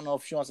 but I don't know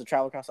if she wants to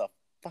travel across a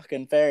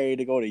fucking ferry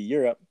to go to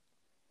Europe.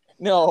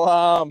 No,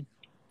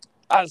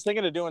 I was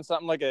thinking of doing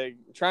something like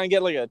try and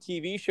get like a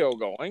TV show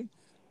going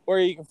where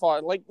you can fly.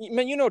 Like,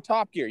 man, you know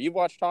Top Gear. You've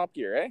watched Top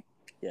Gear, eh?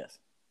 Yes.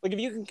 Like, if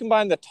you can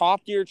combine the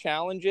Top Gear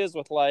challenges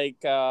with like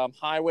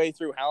Highway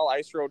Through Hell,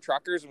 Ice Road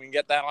Truckers, and we can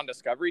get that on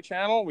Discovery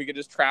Channel, we could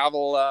just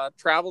travel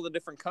to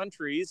different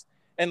countries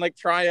and like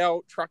try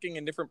out trucking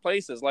in different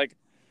places. Like,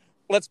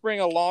 let's bring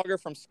a logger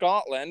from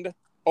Scotland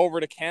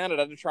over to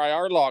Canada to try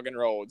our logging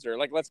roads, or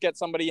like let's get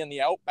somebody in the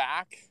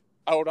outback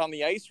out on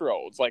the ice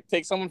roads. Like,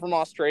 take someone from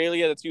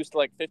Australia that's used to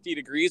like 50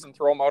 degrees and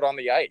throw them out on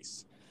the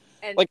ice.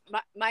 And Like-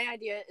 my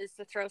idea is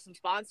to throw some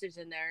sponsors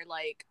in there,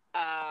 like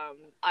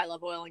I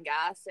Love Oil and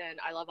Gas and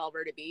I Love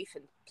Alberta Beef,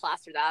 and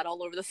plaster that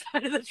all over the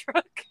side of the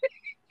truck.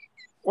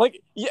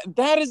 Like, yeah,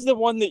 that is the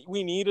one that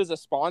we need as a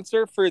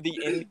sponsor for the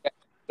India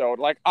episode.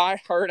 Like, I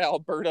heard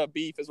Alberta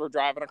Beef as we're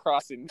driving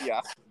across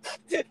India.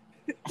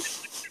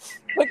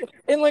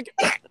 like,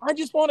 I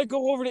just want to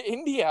go over to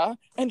India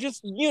and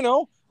just,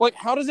 like,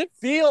 how does it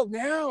feel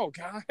now,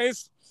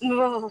 guys?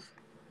 Ugh.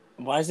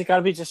 Why has it got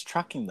to be just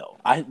trucking though?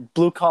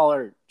 Blue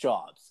collar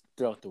jobs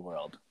throughout the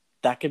world.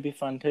 That could be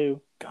fun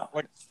too. God.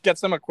 Like, get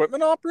some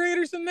equipment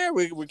operators in there.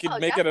 We could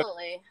make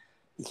Definitely.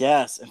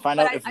 Yes, and find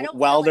But out if I don't feel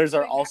welders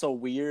like are doing also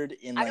weird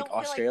in I like don't feel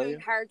like Australia.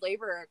 doing hard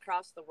labor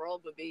across the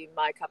world would be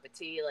my cup of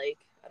tea. Like,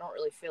 I don't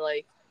really feel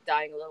like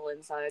dying a little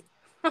inside.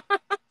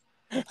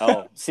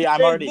 Oh, see, I'm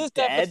Hey, already this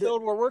dead.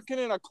 episode, we're working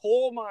in a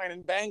coal mine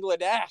in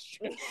Bangladesh.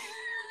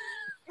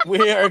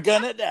 We are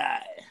gonna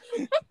die.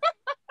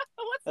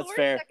 What's That's the worst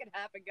fair. that could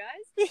happen,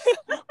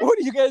 guys? What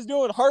are you guys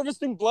doing?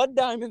 Harvesting blood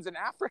diamonds in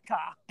Africa?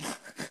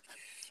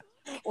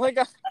 Like,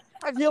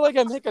 I feel like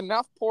I make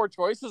enough poor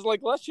choices.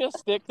 Like, let's just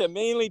stick to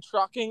mainly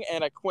trucking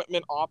and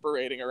equipment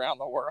operating around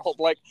the world.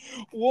 Like,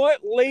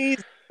 what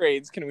lazy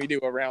trades can we do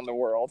around the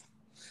world?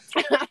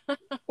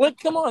 Like,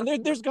 come on,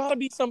 there's got to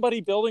be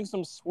somebody building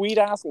some sweet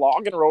ass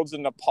logging roads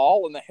in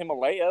Nepal and the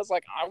Himalayas.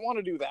 Like, I want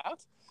to do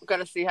that.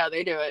 Gotta see how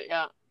they do it.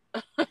 Yeah.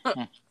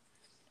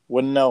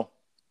 Wouldn't know.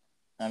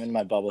 I'm in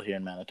my bubble here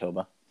in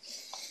Manitoba.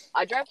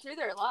 I drive through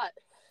there a lot.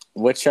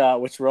 Which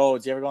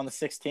roads? You ever go on the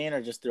 16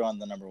 or just through on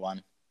the number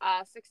 1?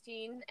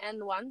 16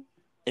 and 1.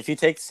 If you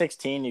take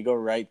 16, you go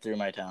right through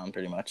my town,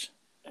 pretty much.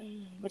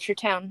 What's your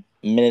town?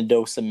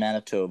 Minnedosa,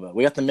 Manitoba.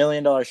 We got the $1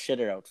 million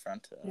shitter out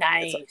front.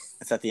 Nice.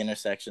 It's at the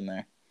intersection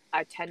there.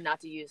 I tend not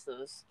to use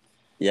those.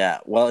 Yeah,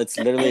 well, it's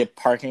literally a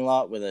parking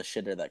lot with a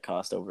shitter that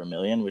cost over $1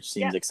 million, which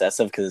seems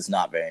excessive because it's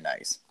not very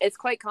nice. It's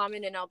quite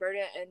common in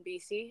Alberta and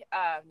BC,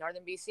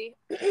 northern BC.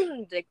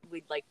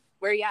 We'd like,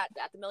 where you at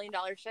the $1 million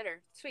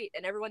shitter? Sweet,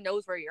 and everyone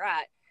knows where you're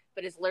at,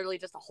 but it's literally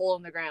just a hole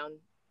in the ground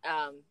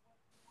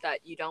that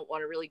you don't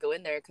want to really go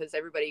in there because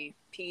everybody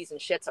pees and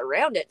shits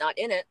around it, not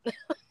in it.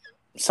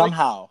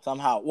 Somehow.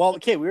 Well,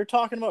 okay, we were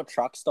talking about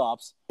truck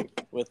stops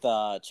with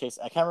Chase.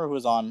 I can't remember who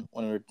was on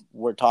when we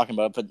were talking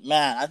about it, but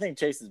man, I think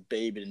Chase is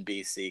babied in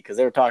BC because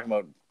they were talking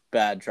about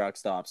bad truck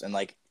stops, and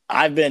like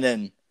I've been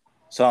in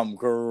some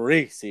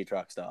greasy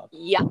truck stops.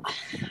 Yeah,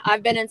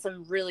 I've been in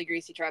some really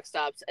greasy truck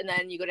stops, and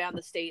then you go down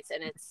the States,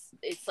 and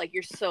it's like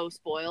you're so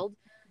spoiled.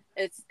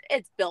 It's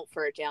built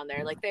for it down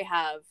there. Like they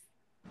have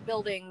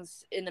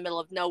buildings in the middle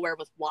of nowhere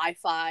with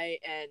Wi-Fi,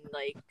 and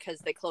like because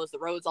they close the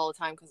roads all the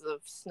time because of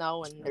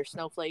snow and there's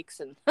snowflakes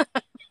and.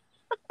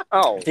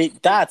 Oh, See,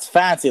 that's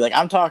fancy. Like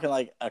I'm talking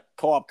like a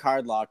co-op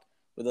card lock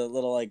with a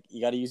little like you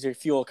got to use your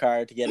fuel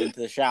card to get into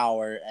the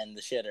shower and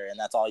the shitter, and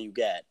that's all you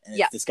get. And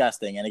it's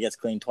disgusting, and it gets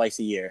cleaned twice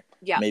a year.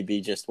 Yeah,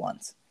 maybe just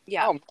once.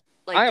 Yeah,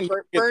 like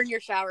burn your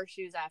shower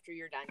shoes after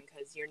you're done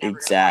because you're never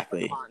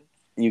exactly. Gonna put them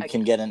on. You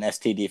can get an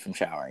STD from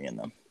showering in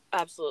them.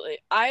 Absolutely.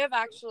 I have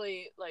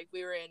actually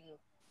we were in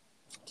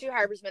Two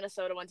Harbors,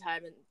 Minnesota one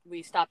time, and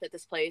we stopped at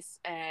this place,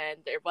 and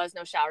there was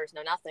no showers,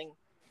 no nothing.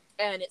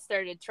 And it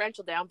started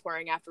torrential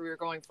downpouring after we were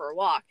going for a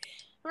walk.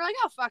 We're like,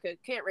 oh, fuck, it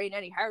can't rain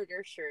any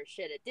harder. Sure as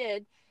shit, it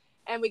did.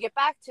 And we get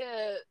back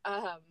to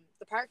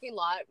the parking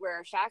lot where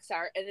our shacks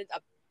are, and a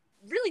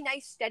really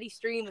nice steady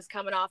stream was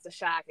coming off the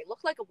shack. It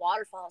looked like a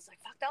waterfall. I was like,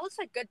 fuck, that looks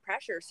like good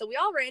pressure. So we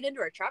all ran into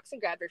our trucks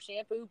and grabbed our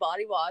shampoo,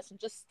 body wash, and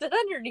just stood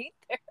underneath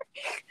there.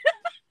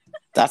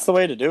 That's the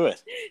way to do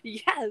it.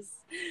 Yes.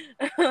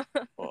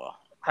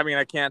 I mean,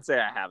 I can't say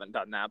I haven't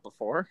done that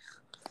before.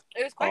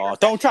 It was quite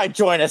don't try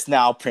join us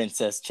now,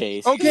 Princess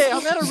Chase. Okay,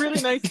 I'm at a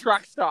really nice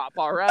truck stop,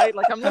 all right?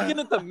 Like, I'm looking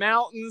at the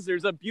mountains.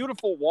 There's a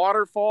beautiful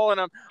waterfall, and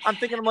I'm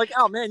thinking, I'm like,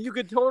 oh, man, you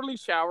could totally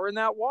shower in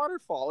that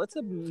waterfall. It's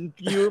a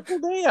beautiful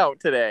day out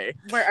today.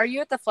 Where are you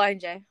at the Flying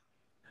J?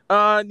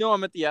 No,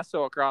 I'm at the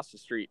Esso across the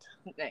street.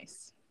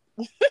 Nice.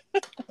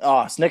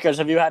 Oh, Snickers,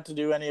 have you had to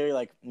do any,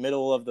 like,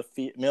 middle of the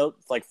field,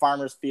 like,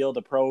 farmer's field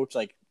approach,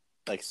 like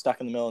stuck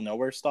in the middle of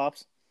nowhere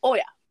stops? Oh,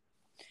 yeah.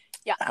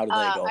 Yeah. How did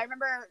they go? I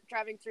remember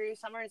driving through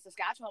somewhere in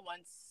Saskatchewan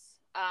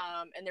once,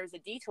 and there was a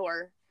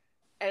detour,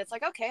 and it's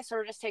like, okay, so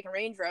we're just taking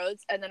range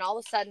roads, and then all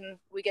of a sudden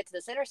we get to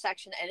this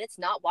intersection, and it's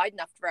not wide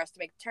enough for us to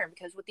make the turn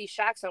because with these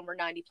shacks on, we're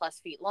 90 plus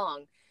feet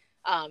long,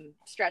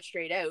 stretched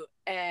straight out,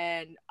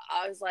 and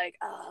I was like,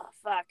 oh,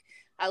 fuck.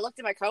 I looked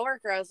at my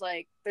coworker. I was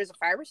like, there's a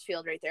farmer's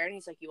field right there. And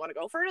he's like, you want to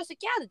go for it? I was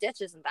like, yeah, the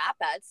ditch isn't that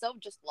bad. So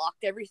just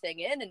locked everything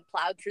in and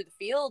plowed through the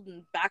field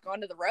and back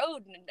onto the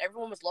road. And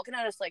everyone was looking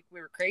at us like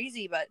we were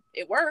crazy, but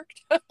it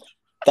worked.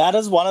 That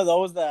is one of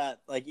those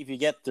that, like, if you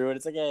get through it,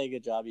 it's like, hey,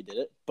 good job, you did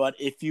it. But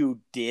if you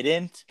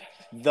didn't,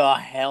 the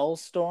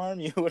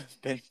hellstorm you would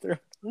have been through.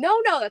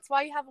 No, that's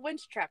why you have a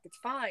winch track. It's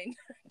fine.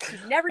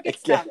 You never get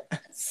stuck.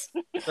 That's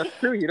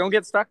true. You don't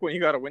get stuck when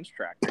you got a winch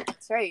track.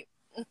 That's right.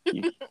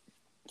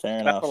 Fair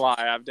enough. That's a lie.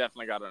 I've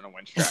definitely got on a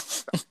winch track.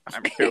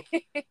 I'm too.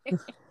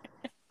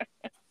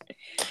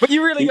 But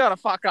you really got to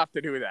fuck up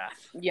to do that.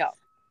 Yeah.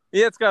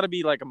 Yeah, it's got to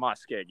be like a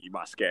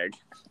muskeg.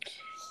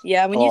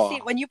 Yeah, when Oh.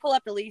 when you pull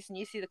up to lease and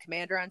you see the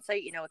commander on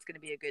site, you know it's going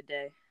to be a good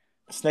day.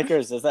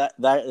 Snickers, is there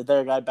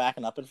a guy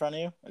backing up in front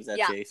of you? Or is that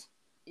Yeah. Chase?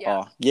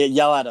 Yeah. Oh,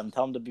 yell at him.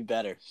 Tell him to be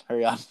better.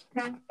 Hurry up.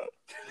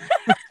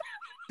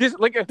 Just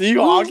like Do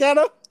you honk at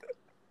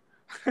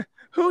him?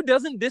 who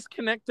doesn't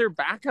disconnect their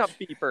backup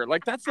beeper?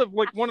 Like that's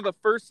one of the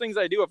first things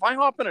I do. If I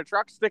hop in a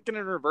truck, sticking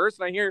in reverse,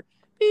 and I hear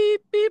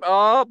beep beep,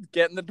 oh,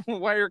 getting the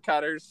wire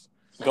cutters.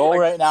 Go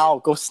right now.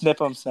 Go snip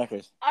him,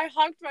 Snickers. I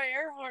honked my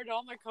air horn.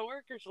 All my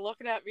coworkers are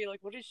looking at me like,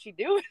 "What is she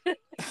doing?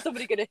 Is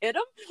somebody gonna hit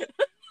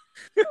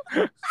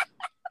him?"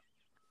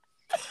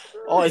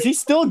 Oh, is he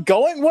still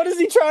going? What is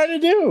he trying to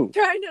do?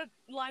 Trying to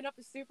line up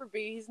a Super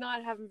B. He's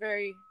not having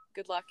very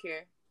good luck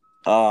here.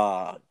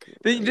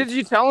 Did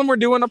you tell him we're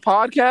doing a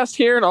podcast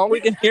here, and all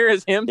we can hear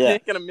is him Yeah.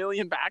 making a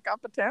million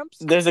backup attempts?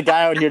 There's a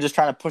guy out here just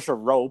trying to push a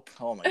rope.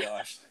 Oh my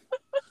gosh.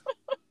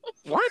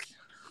 What?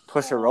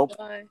 Push a rope.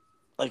 My.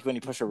 Like when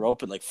you push a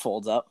rope, it like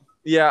folds up.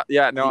 Yeah.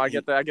 No, I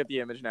get that. I get the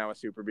image now of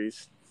Super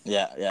Beast.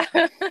 Yeah.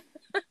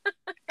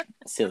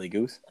 Silly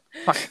goose.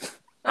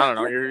 I don't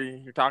know.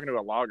 You're talking to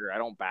a logger. I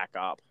don't back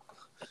up.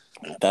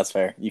 That's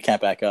fair. You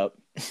can't back up.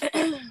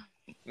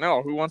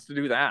 No, who wants to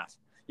do that?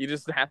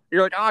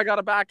 You're like, oh, I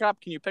gotta back up.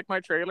 Can you pick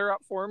my trailer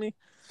up for me?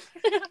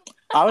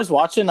 I was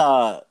watching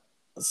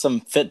some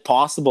Fit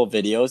Possible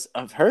videos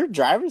of her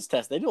driver's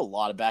test. They do a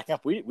lot of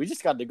backup. We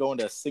just got to go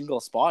into a single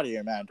spot here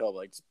in Manitoba,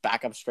 like just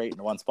back up straight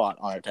into one spot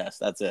on our test.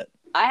 That's it.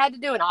 I had to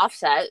do an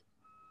offset.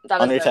 That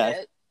was On your about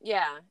test? it.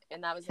 Yeah,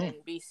 and that was in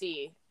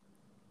BC.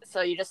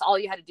 So all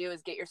you had to do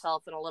is get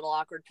yourself in a little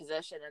awkward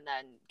position and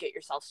then get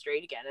yourself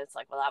straight again. It's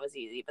like, well, that was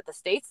easy. But the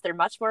States, they're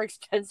much more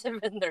expensive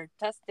in their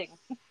testing.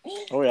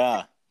 Oh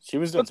yeah, she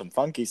was doing some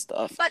funky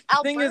stuff. But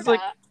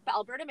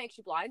Alberta makes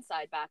you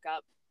blindside back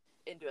up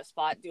into a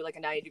spot, do like a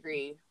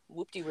 90-degree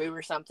whoop-de-woo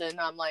or something.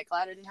 I'm like,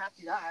 glad I didn't have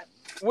to do that.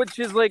 Which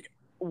is like,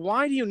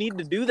 why do you need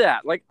to do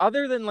that? Like,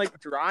 other than like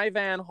dry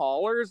van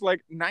haulers,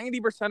 like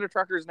 90% of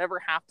truckers never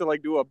have to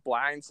like do a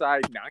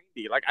blindside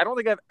 90. Like, I don't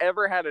think I've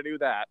ever had to do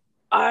that.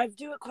 I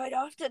do it quite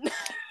often.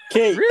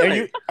 Okay,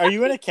 Really? are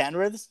you in a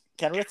Kenworth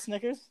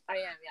Snickers? I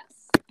am,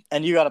 yes.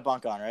 And you got a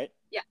bunk on, right?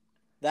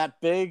 Yeah.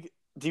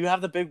 Do you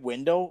have the big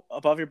window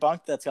above your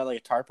bunk that's got like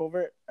a tarp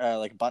over it,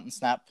 like a button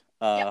snap?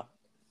 Yep.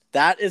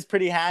 That is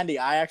pretty handy.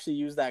 I actually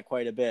use that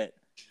quite a bit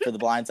for the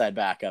blindside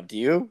backup. Do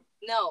you?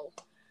 No.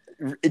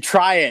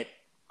 Try it.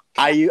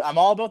 I'm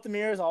all about the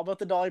mirrors, all about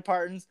the Dolly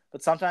Partons,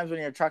 but sometimes when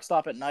you're at a truck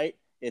stop at night,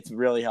 it's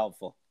really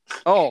helpful.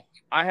 Oh,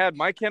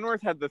 my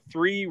Kenworth had the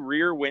 3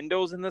 rear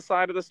windows in the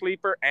side of the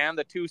sleeper and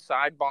the 2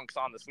 side bunks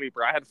on the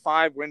sleeper. I had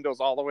 5 windows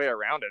all the way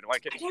around it.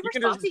 Like, I never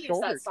thought to use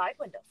that side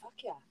window. Fuck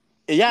yeah.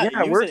 Yeah,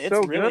 it works it's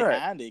so really good.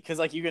 handy because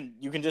like you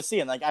can just see,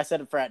 and like I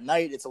said, for at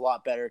night it's a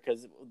lot better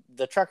because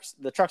the truck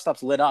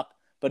stop's lit up,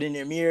 but in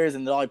your mirrors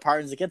and the Dolly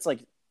Partons, it gets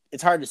like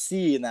it's hard to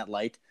see in that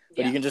light,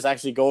 but you can just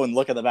actually go and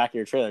look at the back of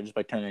your trailer just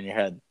by turning your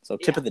head. So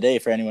tip of the day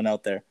for anyone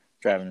out there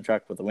driving a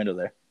truck with a window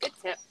there. Good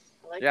tip.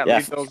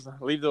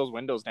 Leave those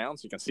windows down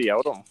so you can see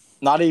out them.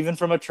 Not even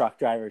from a truck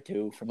driver,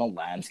 too, from a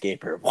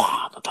landscaper.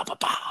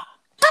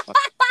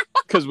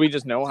 Because we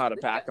just know how to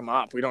pack them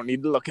up. We don't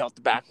need to look out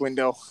the back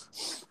window.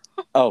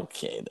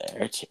 Okay,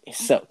 there,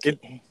 Chase.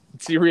 Okay.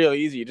 It's real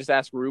easy. You just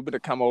ask Ruben to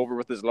come over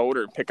with his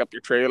loader and pick up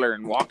your trailer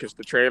and walk us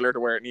the trailer to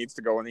where it needs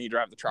to go, and then you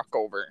drive the truck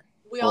over.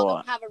 We all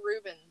don't have a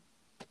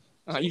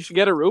Reuben. You should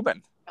get a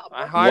Ruben.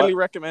 I highly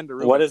recommend a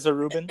Ruben. What is a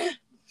Reuben?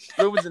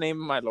 Ruben's the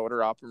name of my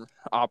loader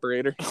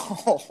operator.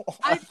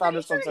 I'm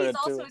pretty sure he's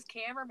also his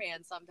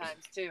cameraman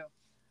sometimes, too.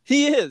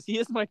 He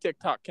is my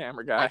TikTok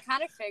camera guy. I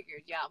kind of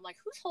figured, yeah. I'm like,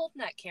 who's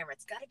holding that camera?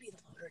 It's got to be the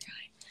loader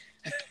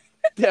guy.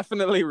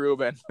 Definitely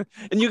Ruben.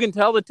 And you can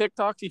tell the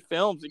TikToks he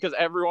films because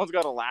everyone's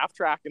got a laugh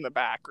track in the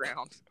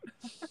background.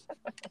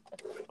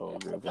 Oh,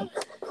 Ruben.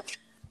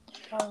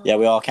 Yeah,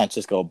 we all can't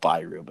just go buy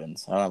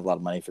Rubens. I don't have a lot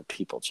of money for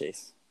people,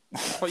 Chase.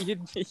 Well, you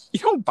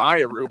don't buy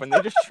a Ruben. They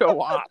just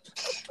show up.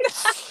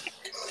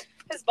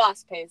 His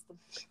boss pays them.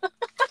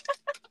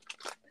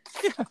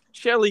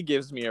 Shelly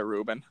gives me a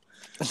Ruben.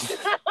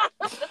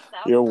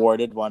 You're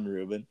awarded 1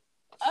 Ruben.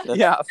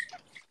 Yeah.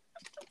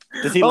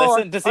 Does he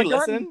listen? Does he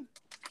listen?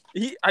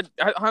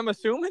 I'm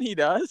assuming he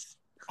does.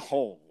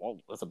 Oh, whoa,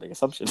 that's a big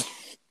assumption.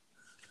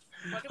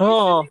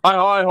 Oh,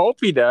 I hope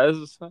he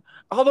does.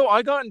 Although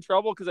I got in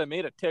trouble because I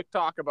made a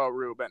TikTok about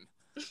Ruben.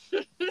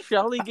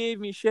 Shelly gave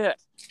me shit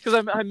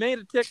because I made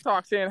a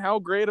TikTok saying how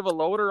great of a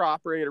loader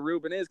operator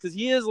Ruben is because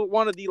he is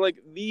one of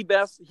the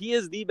best. He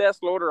is the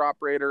best loader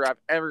operator I've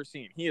ever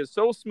seen. He is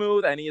so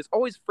smooth and he is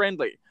always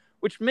friendly,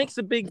 which makes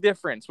a big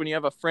difference when you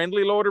have a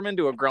friendly loaderman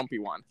to a grumpy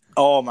one.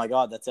 Oh my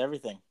God, that's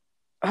everything.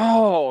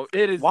 Oh,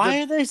 it is.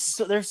 Why are there's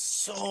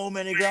so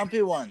many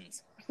grumpy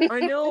ones?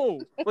 I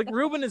know. Like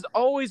Ruben is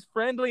always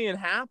friendly and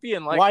happy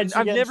and like. Why did you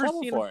I've get never in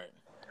trouble seen for it?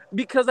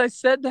 Because I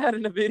said that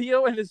in a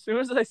video, and as soon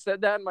as I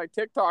said that in my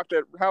TikTok,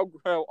 that how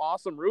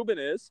awesome Ruben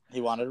is,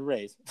 he wanted a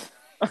raise.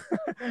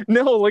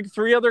 No, like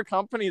 3 other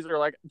companies are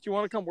like, "Do you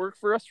want to come work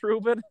for us,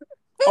 Ruben?"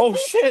 Oh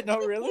shit! No,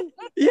 really?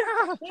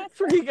 Yeah,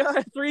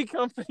 3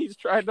 companies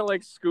tried to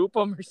like scoop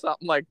him or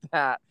something like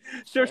that.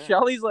 So Yeah.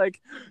 Shelly's like,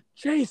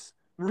 "Chase,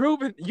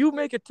 Ruben, you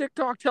make a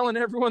TikTok telling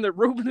everyone that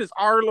Ruben is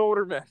our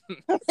loaderman.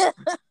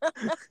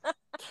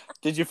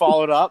 Did you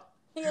follow it up?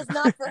 He is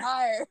not for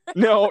hire.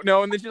 No.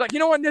 And then she's like, you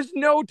know what? There's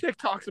no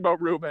TikToks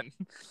about Ruben.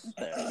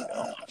 There you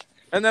go.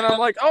 And then I'm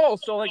like, oh,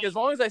 so like as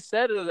long as I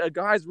said a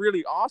guy's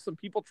really awesome,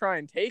 people try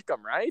and take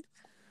him, right?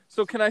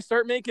 So can I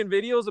start making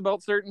videos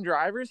about certain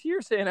drivers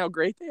here saying how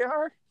great they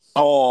are?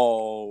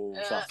 Oh,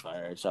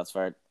 shots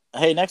fired.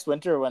 Hey, next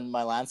winter when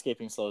my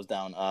landscaping slows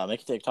down,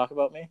 make a TikTok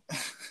about me.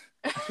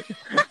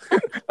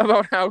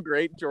 About how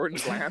great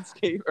Jordan's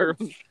landscape, or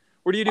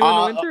what do you do in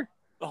the winter?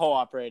 Hoe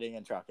operating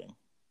and trucking.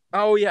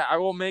 Oh yeah, I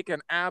will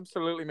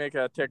absolutely make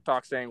a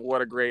TikTok saying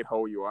what a great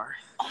hoe you are.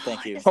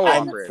 Thank you. Hoe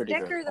I'm operator. the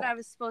sticker that I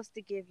was supposed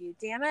to give you.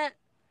 Damn it.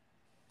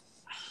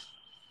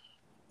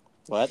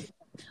 What?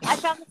 I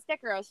found the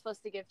sticker I was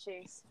supposed to give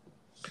Chase.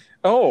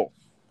 Oh,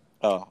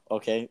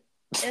 okay.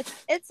 It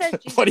says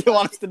Jesus. What do you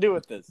want us to do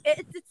with this?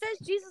 It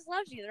says Jesus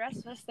loves you. The rest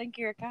of us think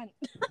you're a cunt.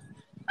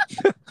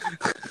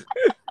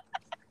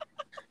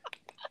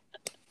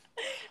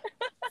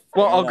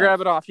 well, I'll grab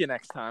it off you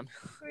next time.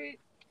 Sweet.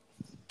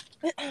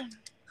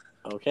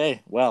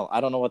 Okay, well, I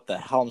don't know what the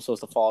hell I'm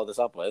supposed to follow this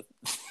up with.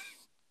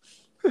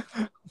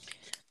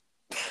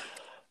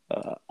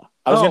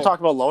 I was going to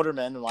talk about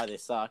loadermen and why they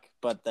suck,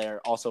 but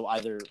they're also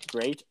either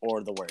great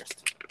or the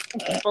worst.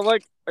 But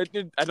like,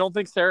 I don't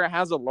think Sarah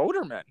has a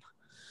loaderman.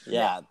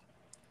 Yeah.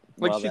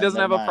 Like, she doesn't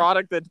have a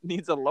product that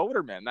needs a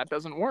loaderman. That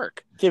doesn't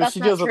work. Okay, but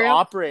she deals with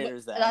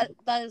operators then.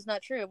 That is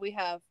not true. We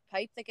have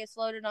pipe that gets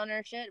loaded on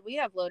our shit. We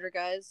have loader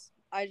guys.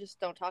 I just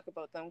don't talk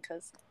about them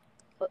because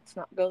let's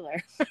not go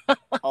there.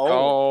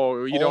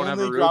 You don't have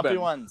a Reuben.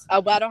 Ones.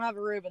 Oh, but I don't have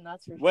a Reuben,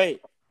 that's for sure.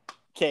 Wait,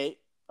 Kate,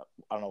 I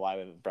don't know why we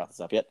haven't brought this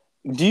up yet.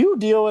 Do you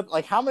deal with,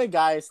 like, how many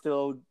guys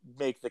still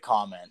make the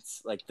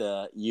comments? Like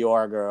you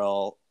are a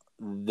girl,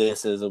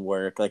 this is a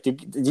work. Like, do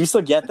you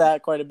still get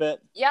that quite a bit?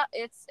 Yeah,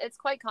 it's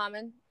quite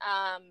common.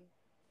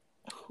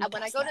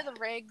 When I go to the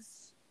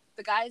rigs,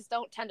 the guys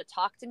don't tend to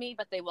talk to me,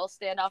 but they will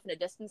stand off in a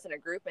distance in a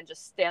group and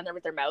just stand there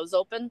with their mouths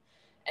open.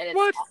 And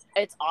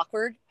it's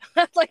awkward.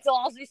 Like, they'll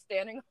all be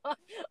standing on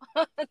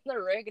the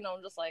rig, and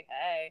I'm just like,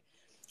 hey.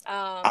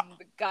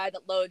 The guy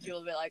that loads you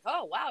will be like,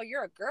 oh, wow,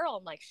 you're a girl.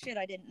 I'm like, shit,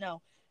 I didn't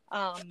know.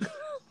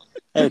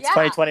 Hey, it's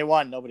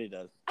 2021. Nobody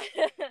does.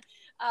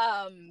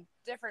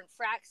 Different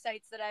frack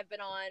sites that I've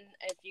been on.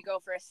 If you go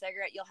for a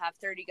cigarette, you'll have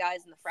 30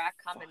 guys in the frack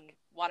come and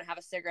want to have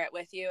a cigarette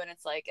with you, and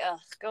it's like, ugh,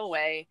 go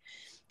away.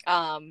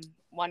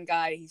 One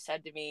guy, he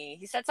said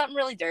something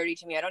really dirty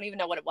to me. I don't even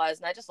know what it was,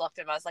 and I just looked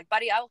at him. I was like,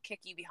 buddy, I will kick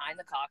you behind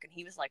the cock. And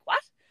he was like, what?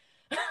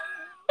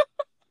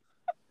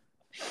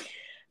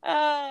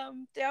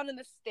 Down in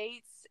the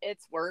States,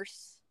 it's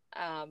worse.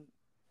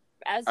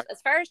 As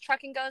far as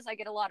trucking goes, I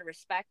get a lot of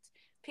respect.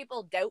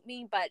 People doubt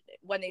me, but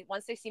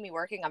once they see me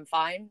working, I'm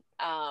fine.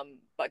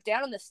 But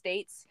down in the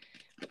States,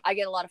 I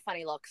get a lot of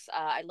funny looks.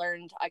 I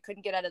learned I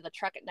couldn't get out of the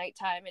truck at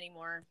nighttime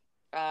anymore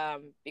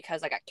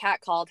because I got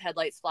catcalled,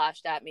 headlights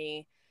flashed at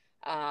me,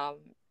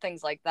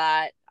 things like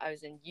that. I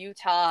was in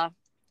Utah,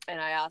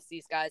 and I asked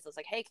these guys, I was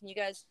like, hey, can you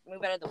guys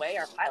move out of the way?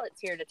 Our pilot's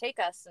here to take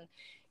us. And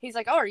he's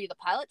like, oh, are you the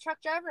pilot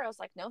truck driver? I was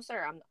like, no,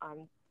 sir,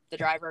 I'm the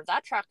driver of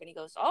that truck. And he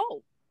goes,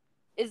 oh,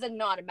 is it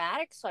an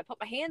automatic? So I put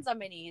my hands on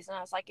my knees, and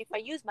I was like, if I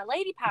use my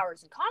lady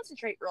powers and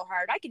concentrate real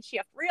hard, I can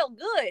shift real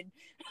good.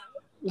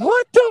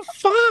 What the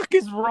fuck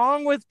is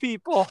wrong with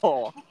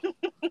people?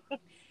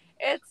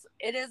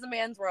 It is a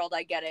man's world,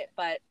 I get it,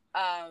 but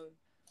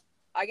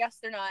I guess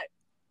they're not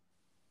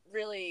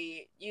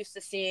really used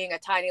to seeing a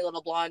tiny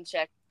little blonde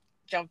chick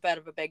jump out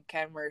of a big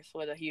Kenworth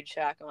with a huge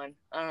shack on.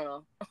 I don't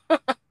know.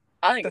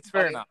 I think that's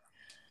fair enough.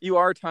 You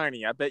are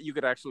tiny. I bet you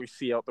could actually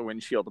see out the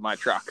windshield of my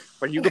truck.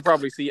 Like, you could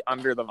probably see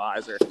under the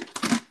visor.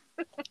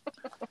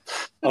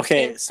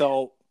 Okay,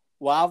 so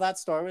while that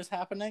story was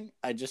happening,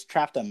 I just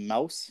trapped a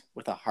mouse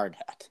with a hard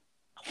hat.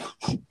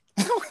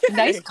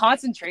 Nice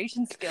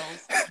concentration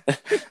skills.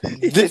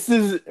 This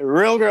is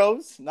real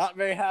gross. Not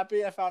very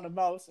happy. I found a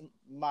mouse in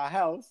my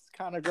house.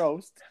 Kind of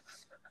gross.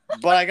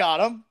 But I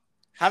got him.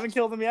 Haven't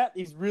killed him yet.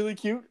 He's really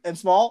cute and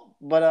small,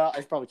 but I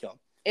should probably kill him.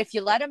 If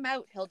you let him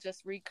out, he'll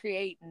just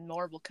recreate and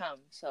more will come.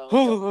 So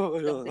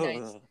don't be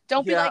nice.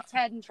 Don't be like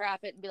Ted and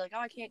trap it and be like, oh,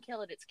 I can't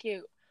kill it. It's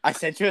cute. I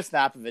sent you a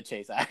snap of it,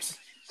 Chase, actually.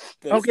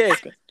 Okay.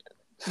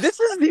 This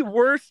is the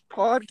worst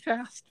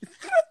podcast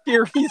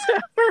series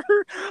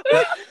ever.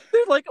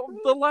 Like,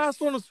 the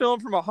last one was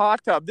filmed from a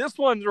hot tub. This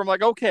one's where I'm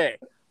like, okay,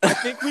 I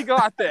think we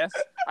got this.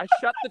 I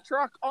shut the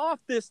truck off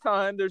this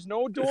time. There's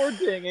no door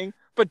dinging.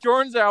 But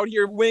Jordan's out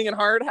here winging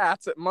hard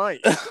hats at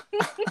Mike.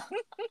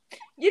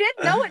 You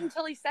didn't know it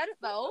until he said it,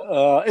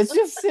 though. It's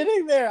just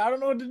sitting there. I don't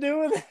know what to do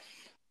with it.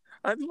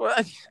 I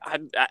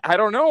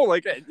don't know.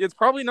 Like, it's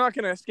probably not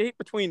going to escape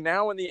between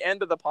now and the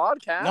end of the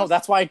podcast. No,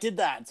 that's why I did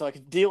that, so I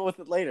could deal with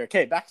it later.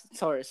 Okay, back.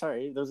 Sorry.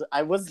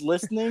 I was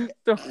listening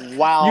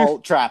while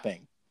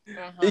trapping.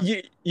 Uh-huh.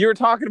 You were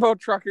talking about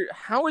trucker.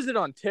 How is it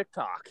on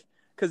TikTok?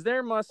 Because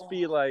there must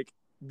be, like,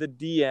 the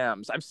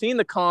DMs. I've seen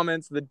the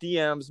comments. The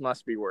DMs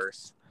must be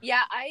worse.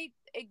 Yeah, I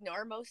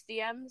ignore most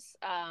DMs.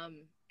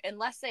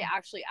 unless they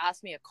actually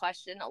ask me a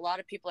question, a lot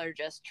of people are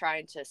just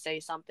trying to say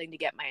something to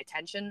get my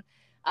attention.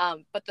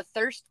 But the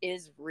thirst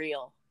is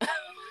real.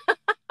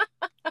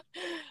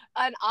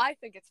 And I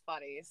think it's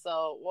funny,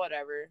 so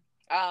whatever.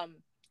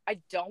 I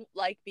don't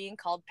like being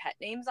called pet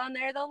names on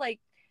there, though. Like,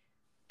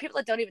 people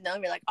that don't even know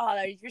me are like,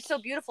 "Oh, you're so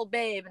beautiful,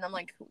 babe," and I'm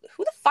like,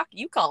 "Who the fuck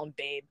you calling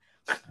babe?"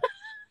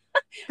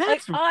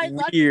 That's like, I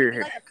love you to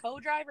be like a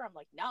co-driver. I'm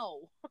like,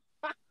 no.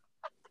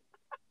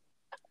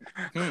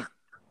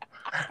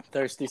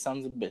 Thirsty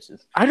sons of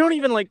bitches. I don't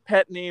even like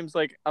pet names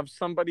like of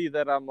somebody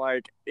that I'm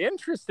like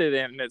interested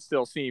in, and it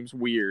still seems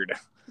weird.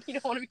 You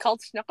don't want to be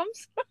called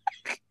Snookums?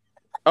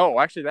 Oh,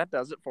 actually, that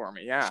does it for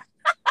me. Yeah.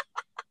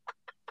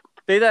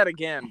 Say that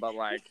again, but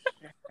like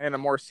in a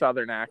more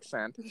southern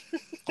accent.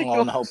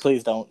 Oh no!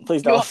 Please don't!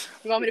 Please You don't!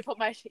 want me to put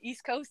my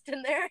East Coast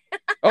in there?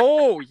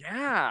 Oh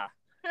yeah,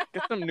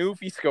 get some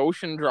Newfie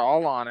Scotian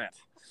drawl on it.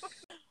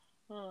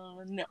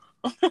 Oh no!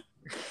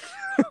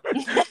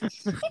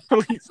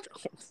 Please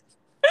don't.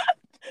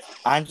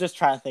 I'm just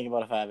trying to think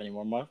about if I have any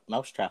more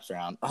mouse traps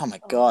around. Oh my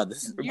god!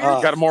 This is.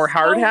 Got more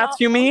hard hats?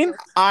 You mean?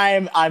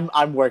 I'm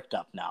worked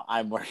up now.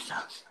 I'm worked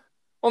up.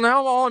 Well,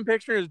 now all I'm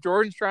picturing is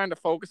Jordan's trying to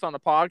focus on the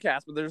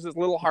podcast, but there's this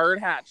little hard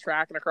hat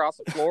tracking across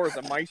the floor as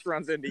the mice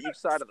runs into each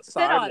side of the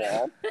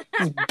sidewall.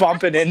 Just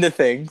bumping into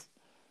things.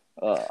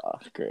 Oh,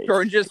 great.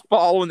 Jordan's just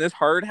following this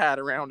hard hat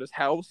around his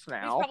house He's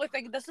now. probably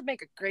thinking this would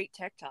make a great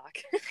TikTok.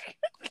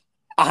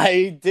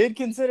 I did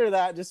consider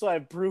that just so I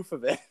have proof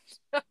of it.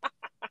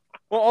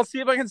 Well, I'll see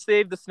if I can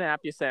save the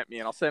snap you sent me,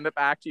 and I'll send it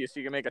back to you so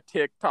you can make a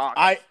TikTok.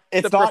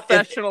 It's the not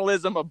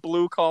professionalism of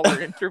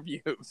blue-collar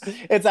interviews.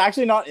 It's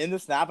actually not in the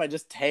snap. I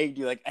just tagged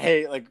you like,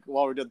 hey, like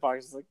while we're doing the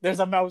podcast, like there's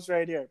a mouse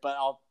right here, but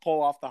I'll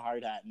pull off the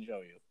hard hat and show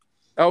you.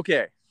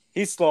 Okay.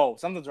 He's slow.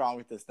 Something's wrong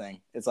with this thing.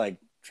 It's like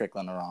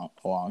trickling along.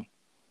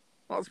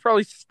 Well, it's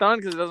probably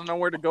stunned because it doesn't know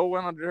where to go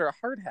under a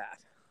hard hat.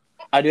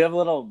 I do have a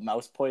little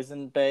mouse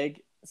poison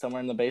bag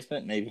somewhere in the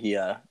basement. Maybe he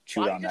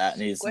chewed on that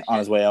and he's on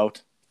his way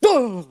out.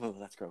 Oh,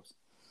 that's gross.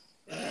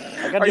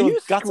 Are you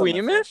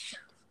squeamish?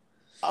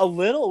 A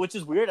little, which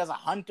is weird. As a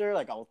hunter,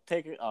 like I'll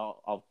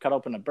cut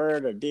open a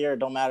bird or deer. It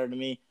don't matter to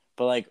me.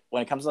 But like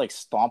when it comes to like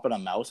stomping a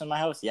mouse in my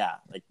house, yeah,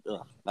 like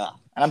ugh.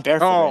 And I'm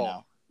barefoot right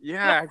now.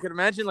 Yeah, I could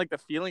imagine like the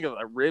feeling of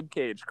a rib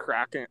cage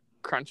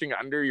crunching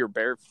under your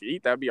bare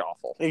feet. That'd be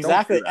awful.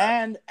 Exactly.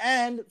 And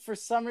for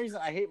some reason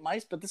I hate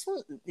mice, but this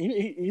one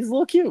he's a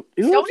little cute.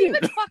 Don't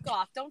even fuck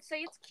off. Don't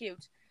say it's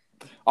cute.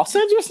 I'll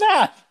send you a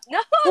snap.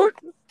 No,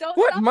 don't.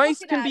 What stop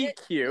mice looking can at be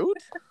it.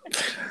 cute?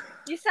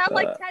 You sound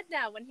like Ted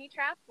now when he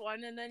trapped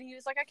one, and then he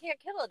was like, "I can't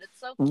kill it. It's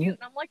so cute."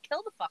 And I'm like,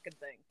 "Kill the fucking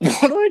thing."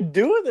 What do I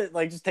do with it?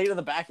 Like, just take it to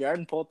the backyard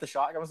and pull up the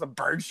shotgun with a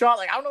bird shot?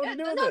 Like, I don't know what to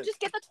do with it. No, just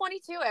get the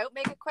 22 out,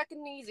 make it quick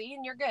and easy,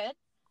 and you're good.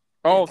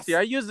 Oh, see,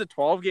 I used a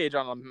 12 gauge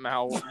on a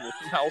mouse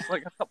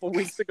like a couple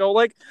weeks ago.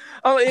 Like,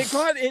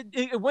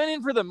 it went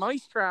in for the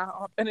mice trap,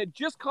 and it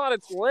just caught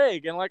its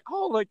leg, and like,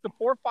 oh, like the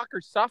poor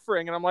fucker's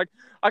suffering, and I'm like,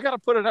 I gotta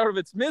put it out of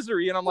its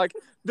misery, and I'm like,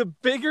 the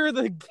bigger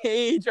the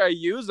gauge I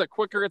use, the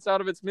quicker it's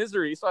out of its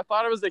misery. So I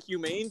thought it was a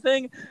humane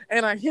thing,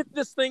 and I hit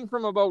this thing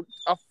from about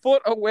a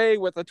foot away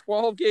with a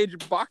 12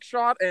 gauge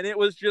buckshot, and it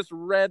was just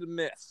red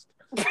mist.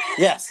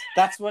 Yes,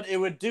 that's what it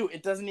would do.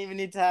 It doesn't even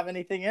need to have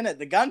anything in it.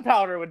 The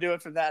gunpowder would do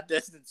it from that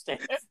distance.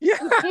 Yeah,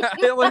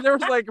 there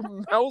was like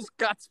mouse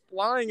guts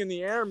flying in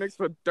the air mixed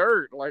with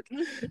dirt. Like,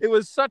 it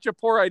was such a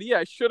poor idea.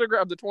 I should have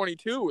grabbed the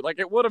 22. Like,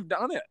 it would have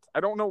done it. I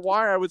don't know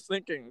why I was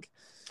thinking.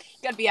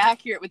 You gotta be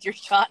accurate with your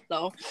shot,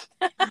 though.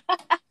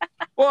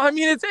 Well, I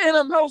mean, it's in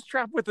a mouse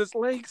trap with its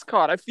legs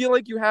caught. I feel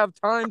like you have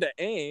time to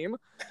aim.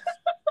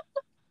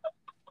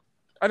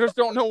 I just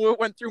don't know what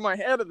went through my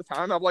head at the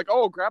time. I'm like,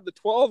 oh, grab the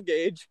 12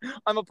 gauge.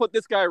 I'm going to put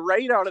this guy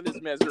right out of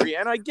his misery.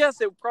 And I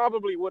guess it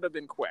probably would have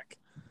been quick.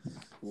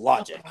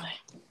 Logic.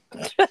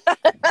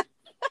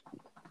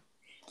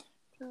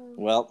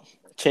 Well,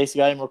 Chase,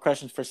 you got any more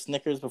questions for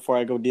Snickers before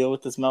I go deal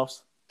with this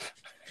mouse?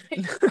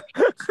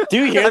 Do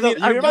you hear, you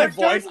hear my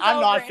voice?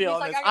 I'm not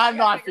feeling this. I'm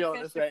not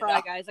feeling this right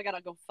now. Guys, I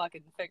gotta go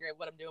fucking figure out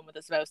what I'm doing with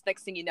this mouse.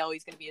 Next thing you know,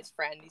 he's gonna be his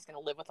friend. He's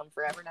gonna live with him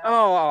forever now.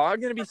 Oh, I'm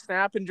gonna be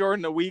snapping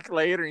Jordan a week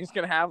later, and he's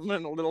gonna have him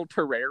in a little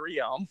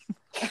terrarium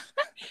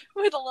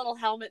with a little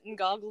helmet and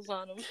goggles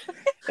on him.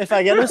 If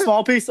I get a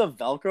small piece of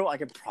Velcro, I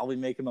could probably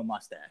make him a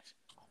mustache.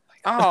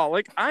 Oh,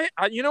 like I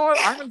you know what?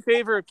 I'm in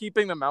favor of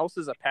keeping the mouse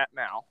as a pet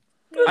now.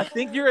 I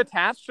think you're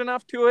attached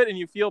enough to it and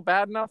you feel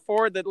bad enough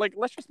for it that, like,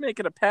 let's just make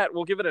it a pet.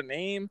 We'll give it a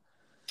name.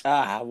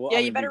 Well, yeah,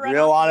 you better be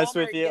real honest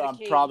with you. I'm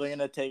probably going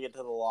to take it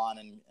to the lawn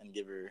and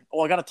give her...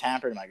 Oh, I got a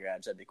tamper in my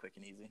garage. That'd be quick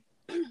and easy.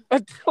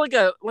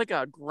 Like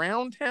a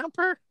ground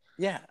tamper?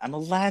 Yeah, I'm a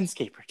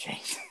landscaper,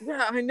 James.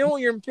 Yeah, I know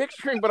what you're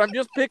picturing, but I'm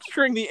just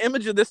picturing the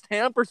image of this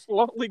tamper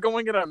slowly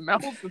going at a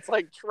mouse that's,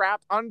 like,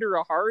 trapped under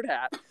a hard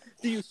hat.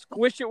 Do you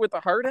squish it with the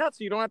hard hat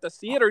so you don't have to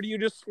see it, or do you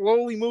just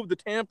slowly move the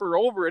tamper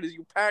over it as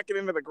you pack it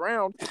into the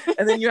ground,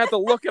 and then you have to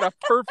look at a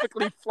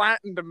perfectly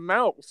flattened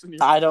mouse?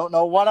 And I don't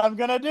know what I'm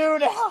going to do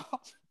now.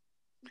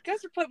 You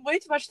guys are putting way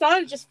too much thought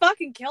into just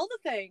fucking kill the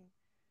thing.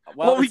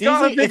 Well, we it's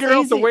gotta easy- it's figure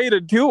out the easy. way to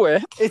do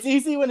it. It's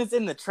easy when it's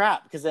in the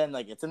trap because then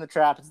like it's in the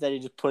trap instead you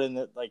just put in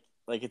the like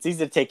it's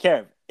easy to take care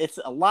of. It's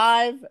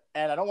alive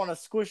and I don't want to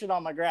squish it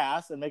on my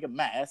grass and make a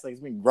mess. Like it's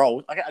being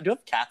gross. I do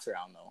have cats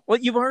around though. Well,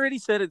 you've already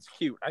said it's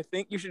cute. I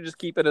think you should just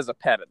keep it as a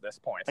pet at this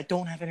point. I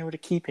don't have anywhere to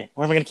keep it.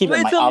 Where am I going to keep it?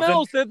 In It's my a oven?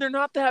 mouse. They're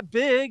not that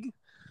big.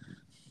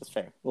 That's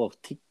fair. A little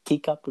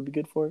teacup would be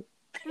good for it.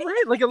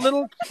 Right, like a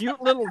little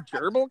cute little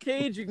gerbil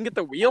cage. You can get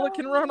the wheel it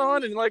can run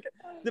on, and like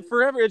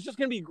forever, it's just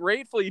gonna be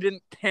grateful you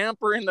didn't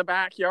tamper in the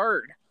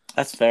backyard.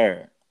 That's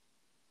fair.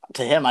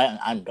 To him,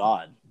 I'm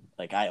God.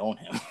 Like I own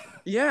him.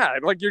 Yeah,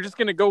 like you're just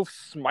gonna go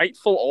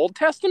smiteful Old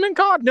Testament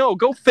God? No,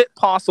 go fit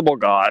possible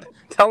God.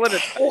 Tell it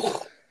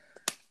it's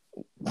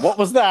What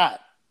was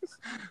that?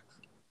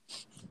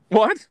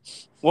 what?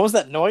 What was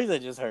that noise I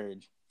just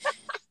heard?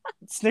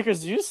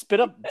 Snickers, did you just spit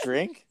up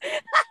drink?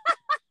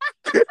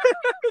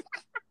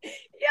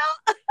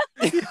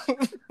 Yeah.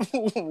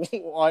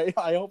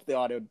 I hope the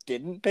audio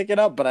didn't pick it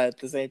up, but at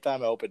the same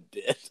time, I hope it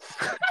did.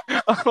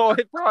 Oh,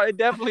 it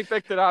definitely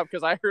picked it up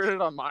because I heard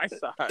it on my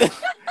side.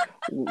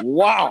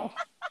 Wow.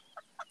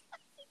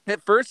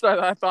 At first,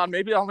 I thought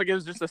maybe all it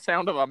was just the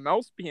sound of a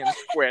mouse being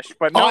squished,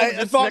 but no, I it's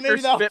just thought maybe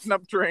Snickers that was- spitting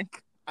up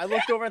drink. I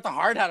looked over at the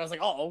hard hat. I was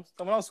like, oh,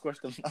 someone else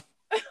squished them.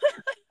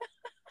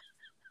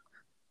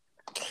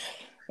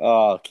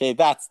 Oh, okay,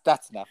 that's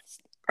enough.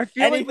 I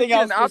feel like we Anything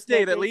get an else for update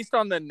Snickers? at least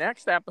on the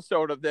next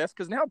episode of this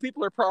because now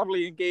people are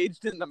probably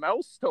engaged in the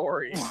mouse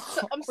story.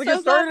 So, I'm Like so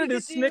it started glad we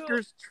his could do-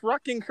 Snickers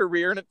trucking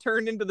career and it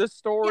turned into the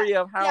story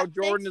of how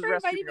Jordan thanks is for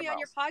rescuing inviting me a on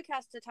your mouse.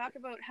 podcast to talk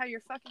about how you're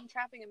fucking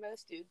trapping a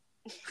mouse, dude.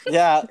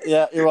 Yeah,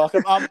 you're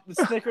welcome.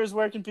 Snickers,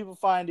 where can people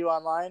find you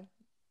online?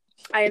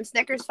 I am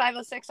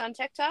Snickers506 on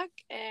TikTok,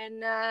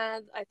 and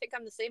I think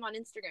I'm the same on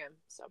Instagram.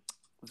 So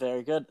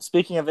Very good.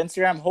 Speaking of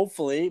Instagram,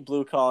 hopefully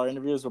Blue Collar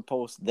Interviews will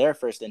post their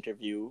first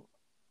interview.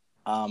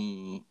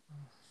 Not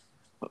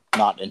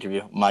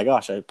interview. My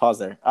gosh, I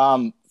paused there.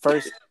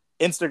 First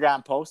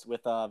Instagram post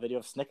with a video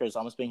of Snickers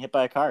almost being hit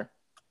by a car.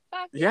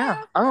 fuck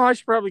Yeah. Oh, I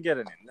should probably get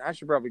it in. I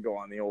should probably go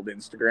on the old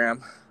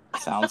Instagram.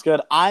 Sounds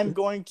good. I'm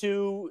going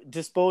to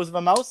dispose of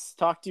a mouse.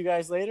 Talk to you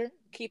guys later.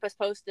 Keep us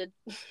posted.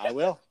 I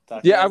will.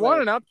 Talk to you Yeah, I guys want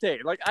later. an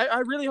update. Like, I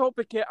really hope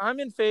it can. I'm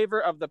in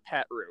favor of the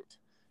pet route. Just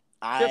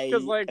I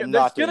because, like, am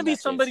there's not going to doing be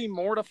that, somebody Chase.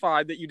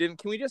 mortified that you didn't.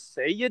 Can we just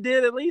say you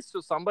did at least so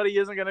somebody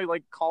isn't going to,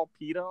 like, call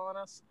PETA on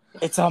us?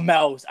 It's a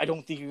mouse. I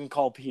don't think you can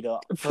call PETA.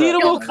 for PETA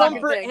will a come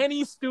mouse. for thing.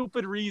 any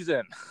stupid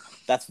reason.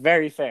 That's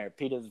very fair.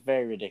 PETA's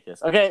very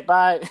ridiculous. Okay,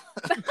 bye.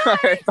 All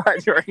right, bye,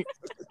 Jordan.